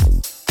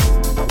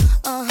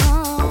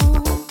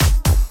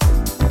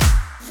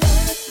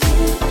 Let me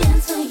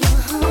into your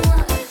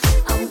heart,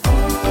 I'm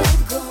gonna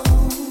go.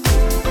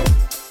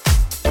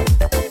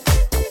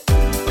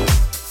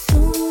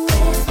 Two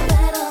is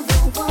better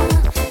than one,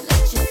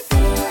 let you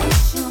feel it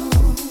show.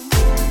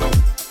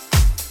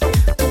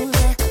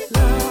 Let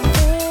love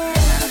in.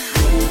 Let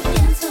me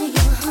into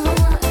your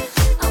heart,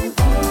 I'm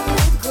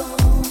gonna go.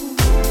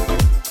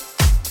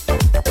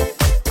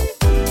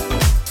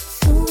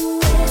 Two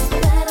is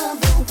better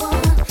than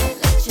one,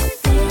 let you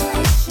feel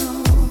it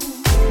show.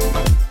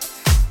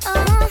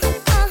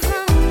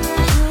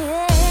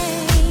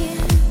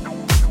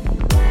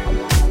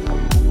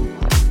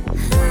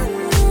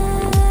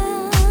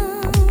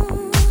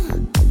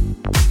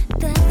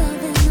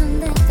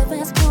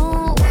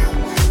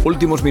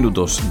 Últimos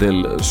minutos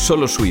del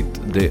Solo Suite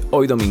de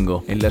hoy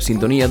domingo en la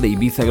sintonía de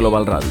Ibiza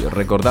Global Radio.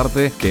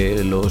 Recordarte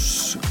que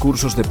los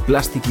cursos de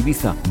Plastic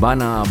Ibiza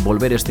van a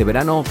volver este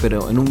verano,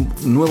 pero en un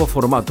nuevo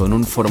formato, en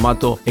un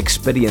formato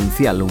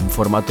experiencial, un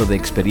formato de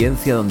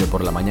experiencia donde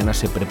por la mañana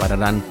se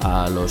prepararán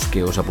a los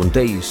que os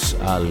apuntéis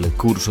al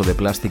curso de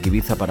Plastic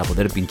Ibiza para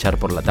poder pinchar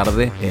por la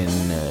tarde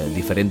en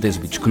diferentes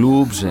beach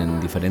clubs, en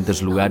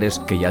diferentes lugares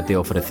que ya te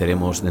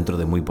ofreceremos dentro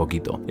de muy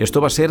poquito.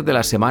 Esto va a ser de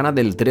la semana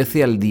del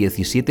 13 al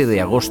 17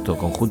 de agosto.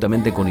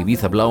 Conjuntamente con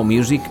Ibiza Blau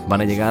Music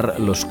van a llegar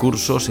los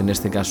cursos, en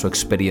este caso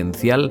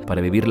experiencial,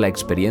 para vivir la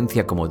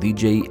experiencia como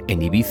DJ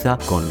en Ibiza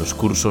con los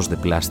cursos de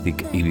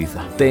Plastic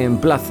Ibiza. Te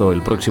emplazo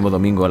el próximo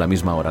domingo a la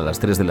misma hora, a las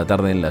 3 de la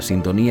tarde, en la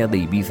sintonía de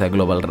Ibiza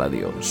Global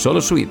Radio.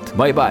 Solo Suite.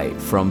 Bye bye.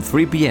 From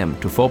 3 p.m.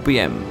 to 4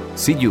 p.m.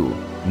 See you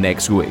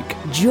next week.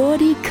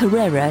 Jordi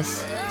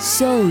Carreras,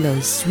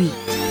 Solo Suite.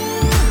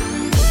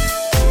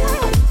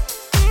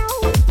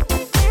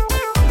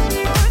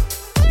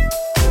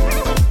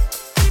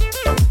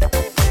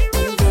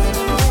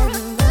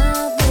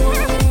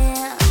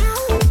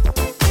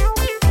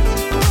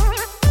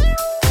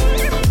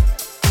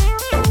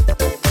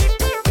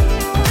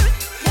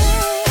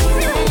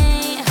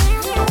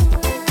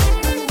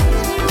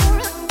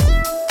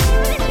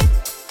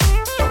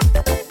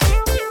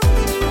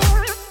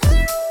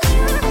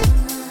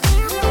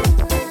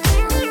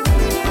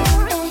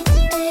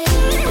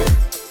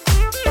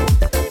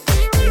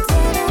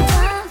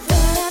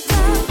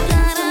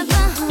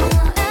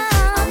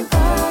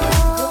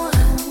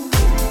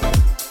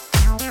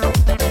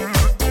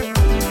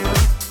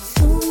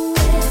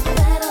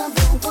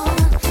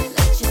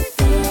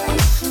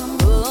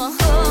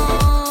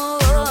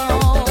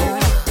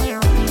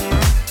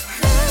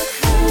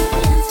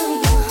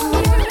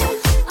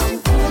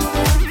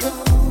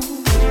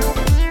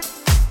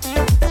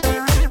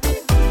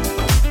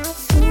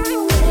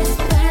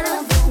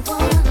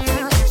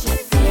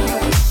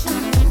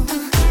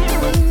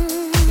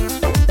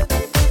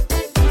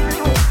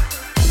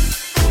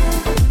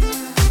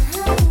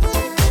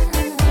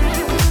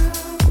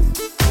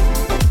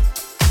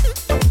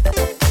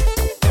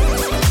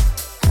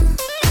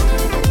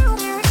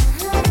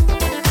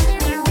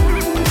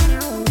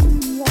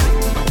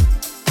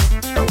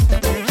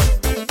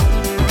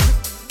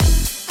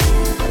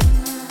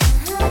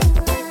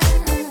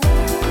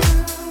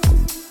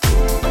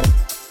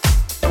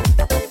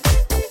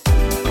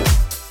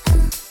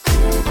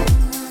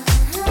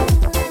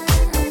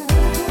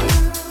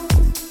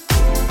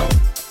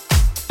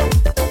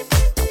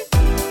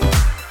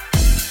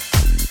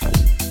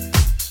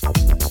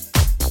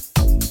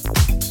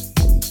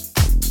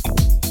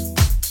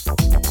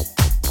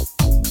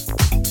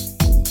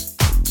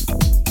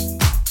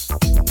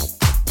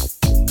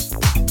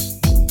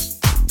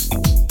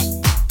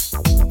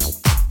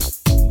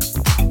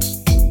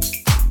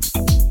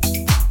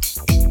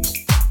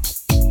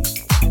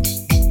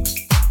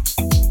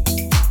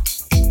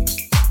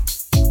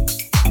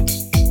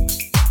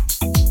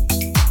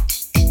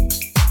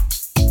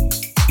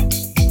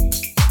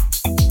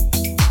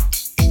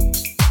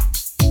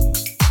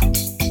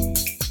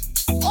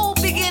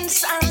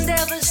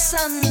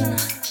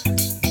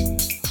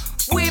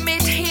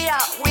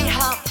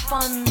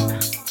 fun.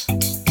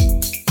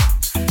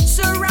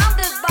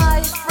 Surrounded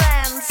by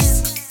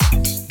friends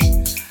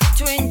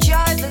to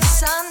enjoy the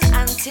sun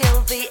until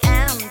the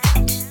end.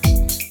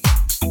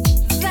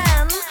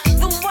 Then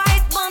the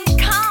white one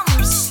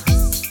comes.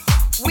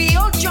 We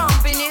all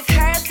jump in it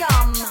head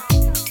on.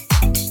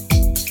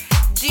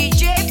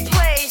 DJ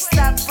plays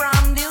that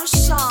brand new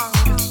song.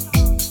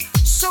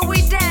 So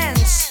we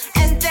dance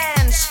and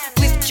dance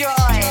with joy.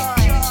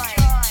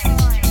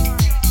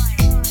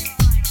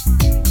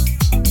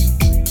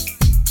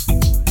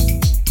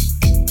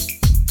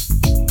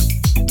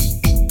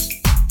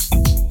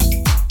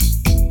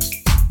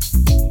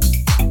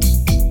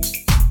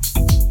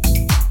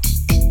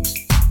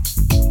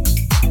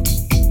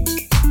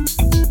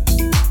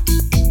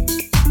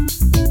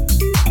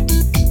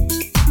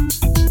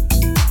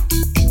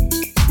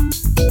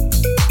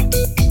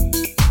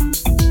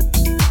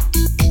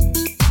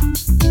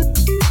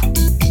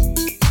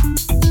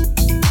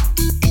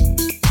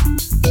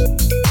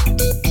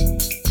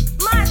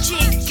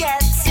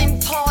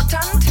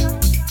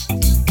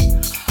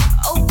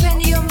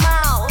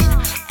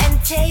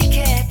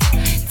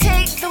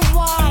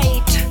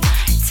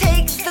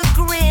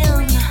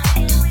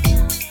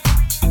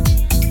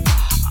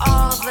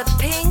 the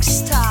pink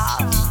stuff.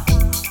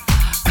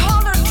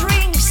 Color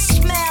drinks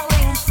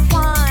smelling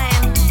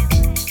fine.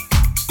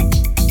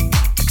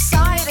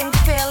 Exciting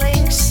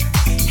feelings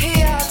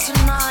here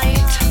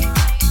tonight.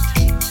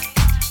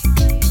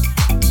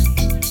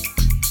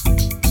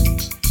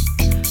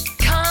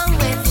 Come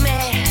with me.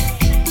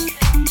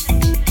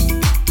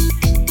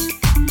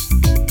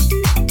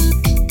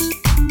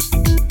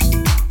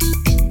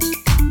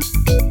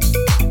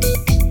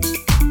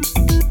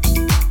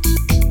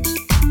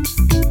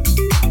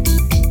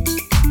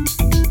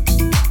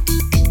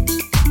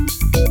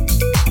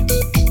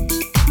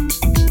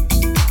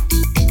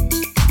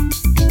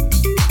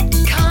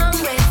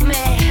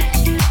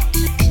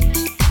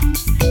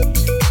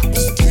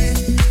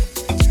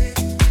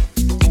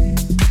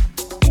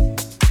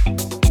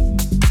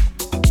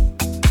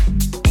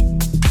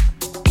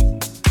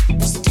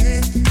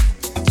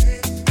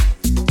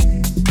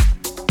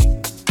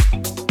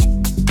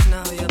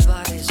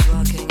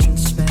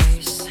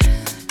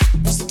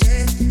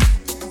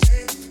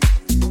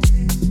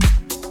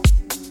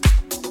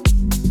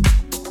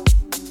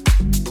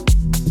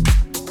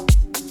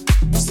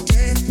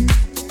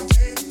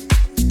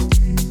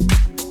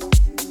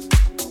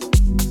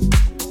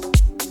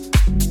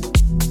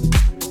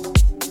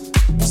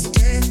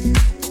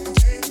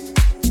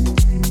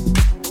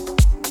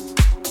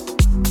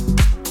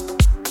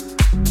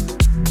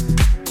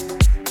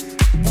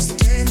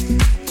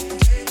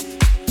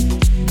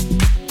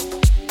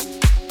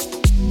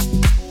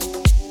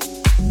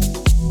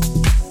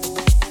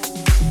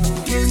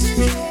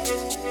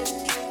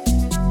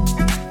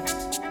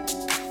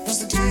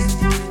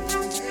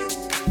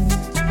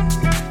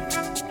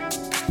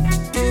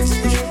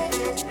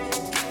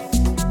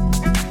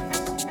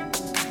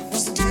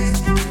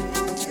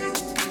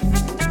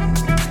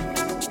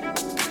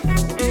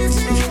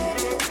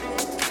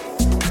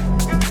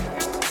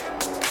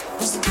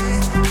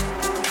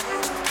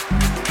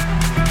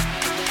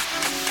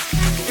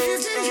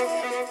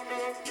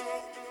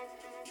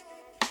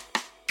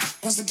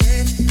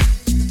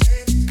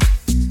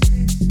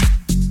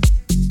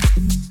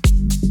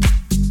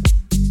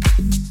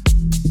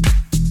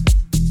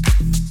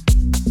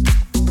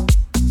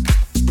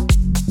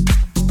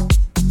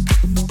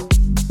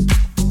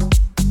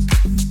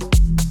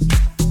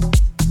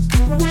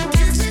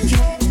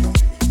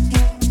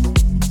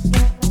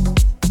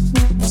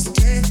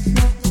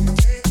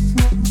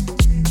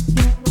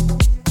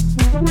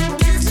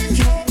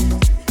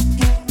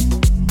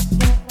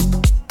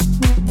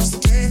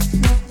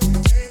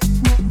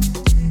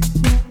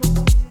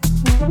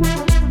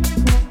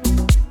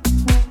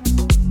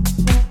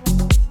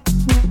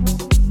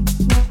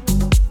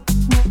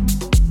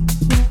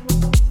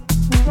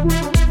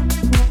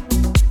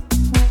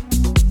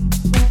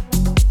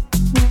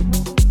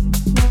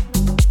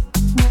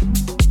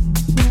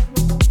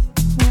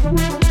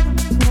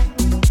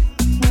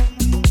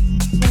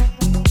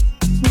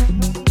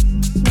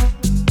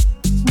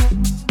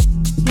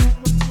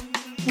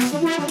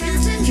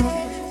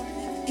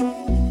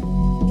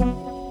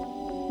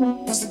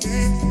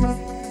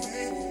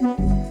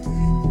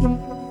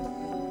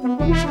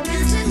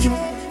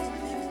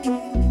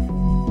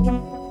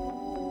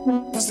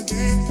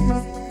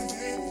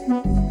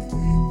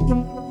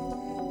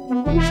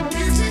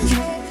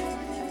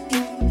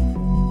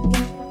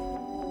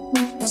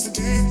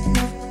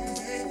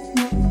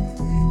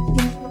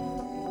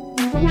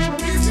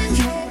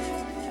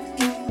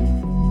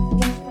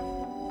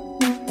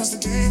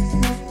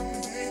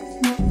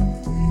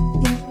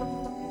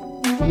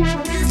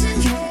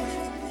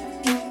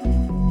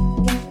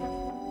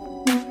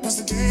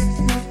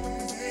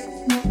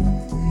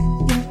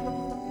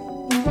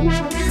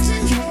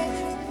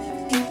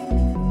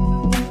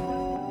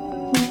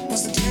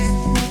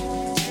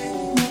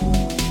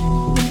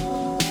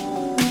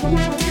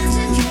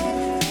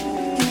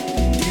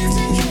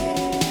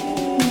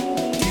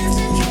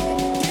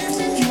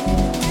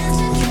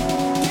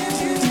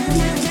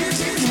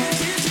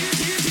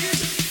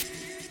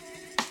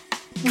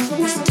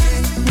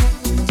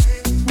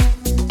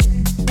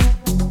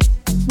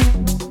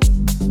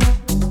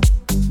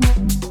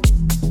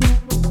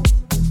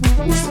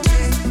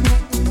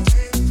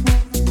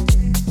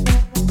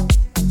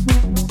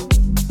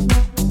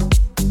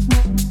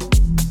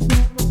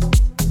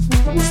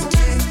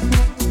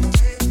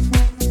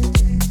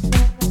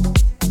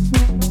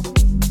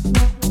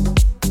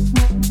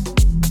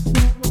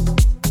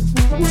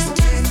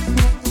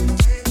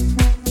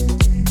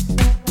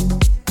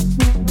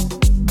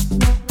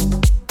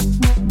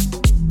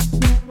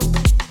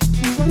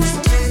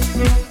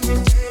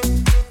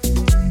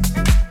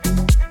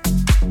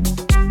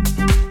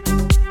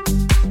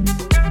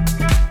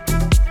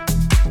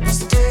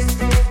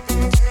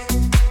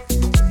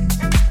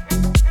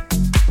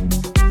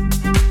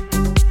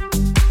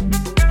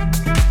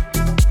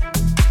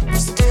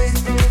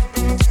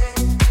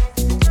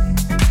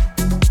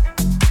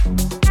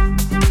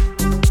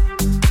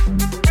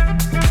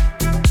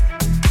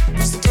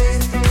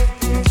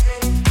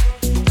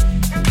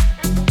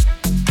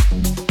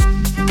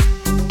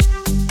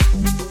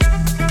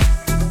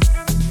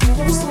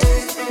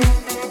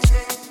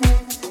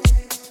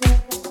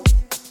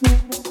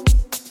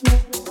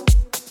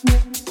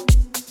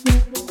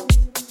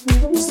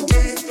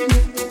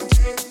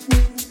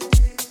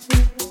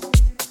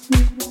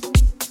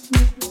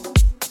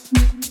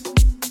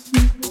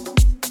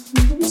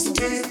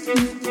 What's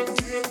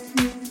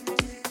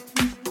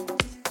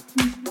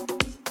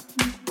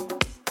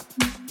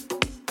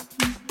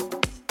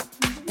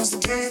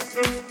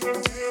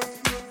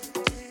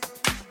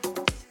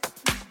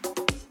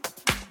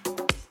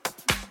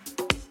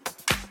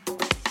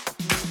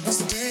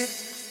the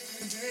day?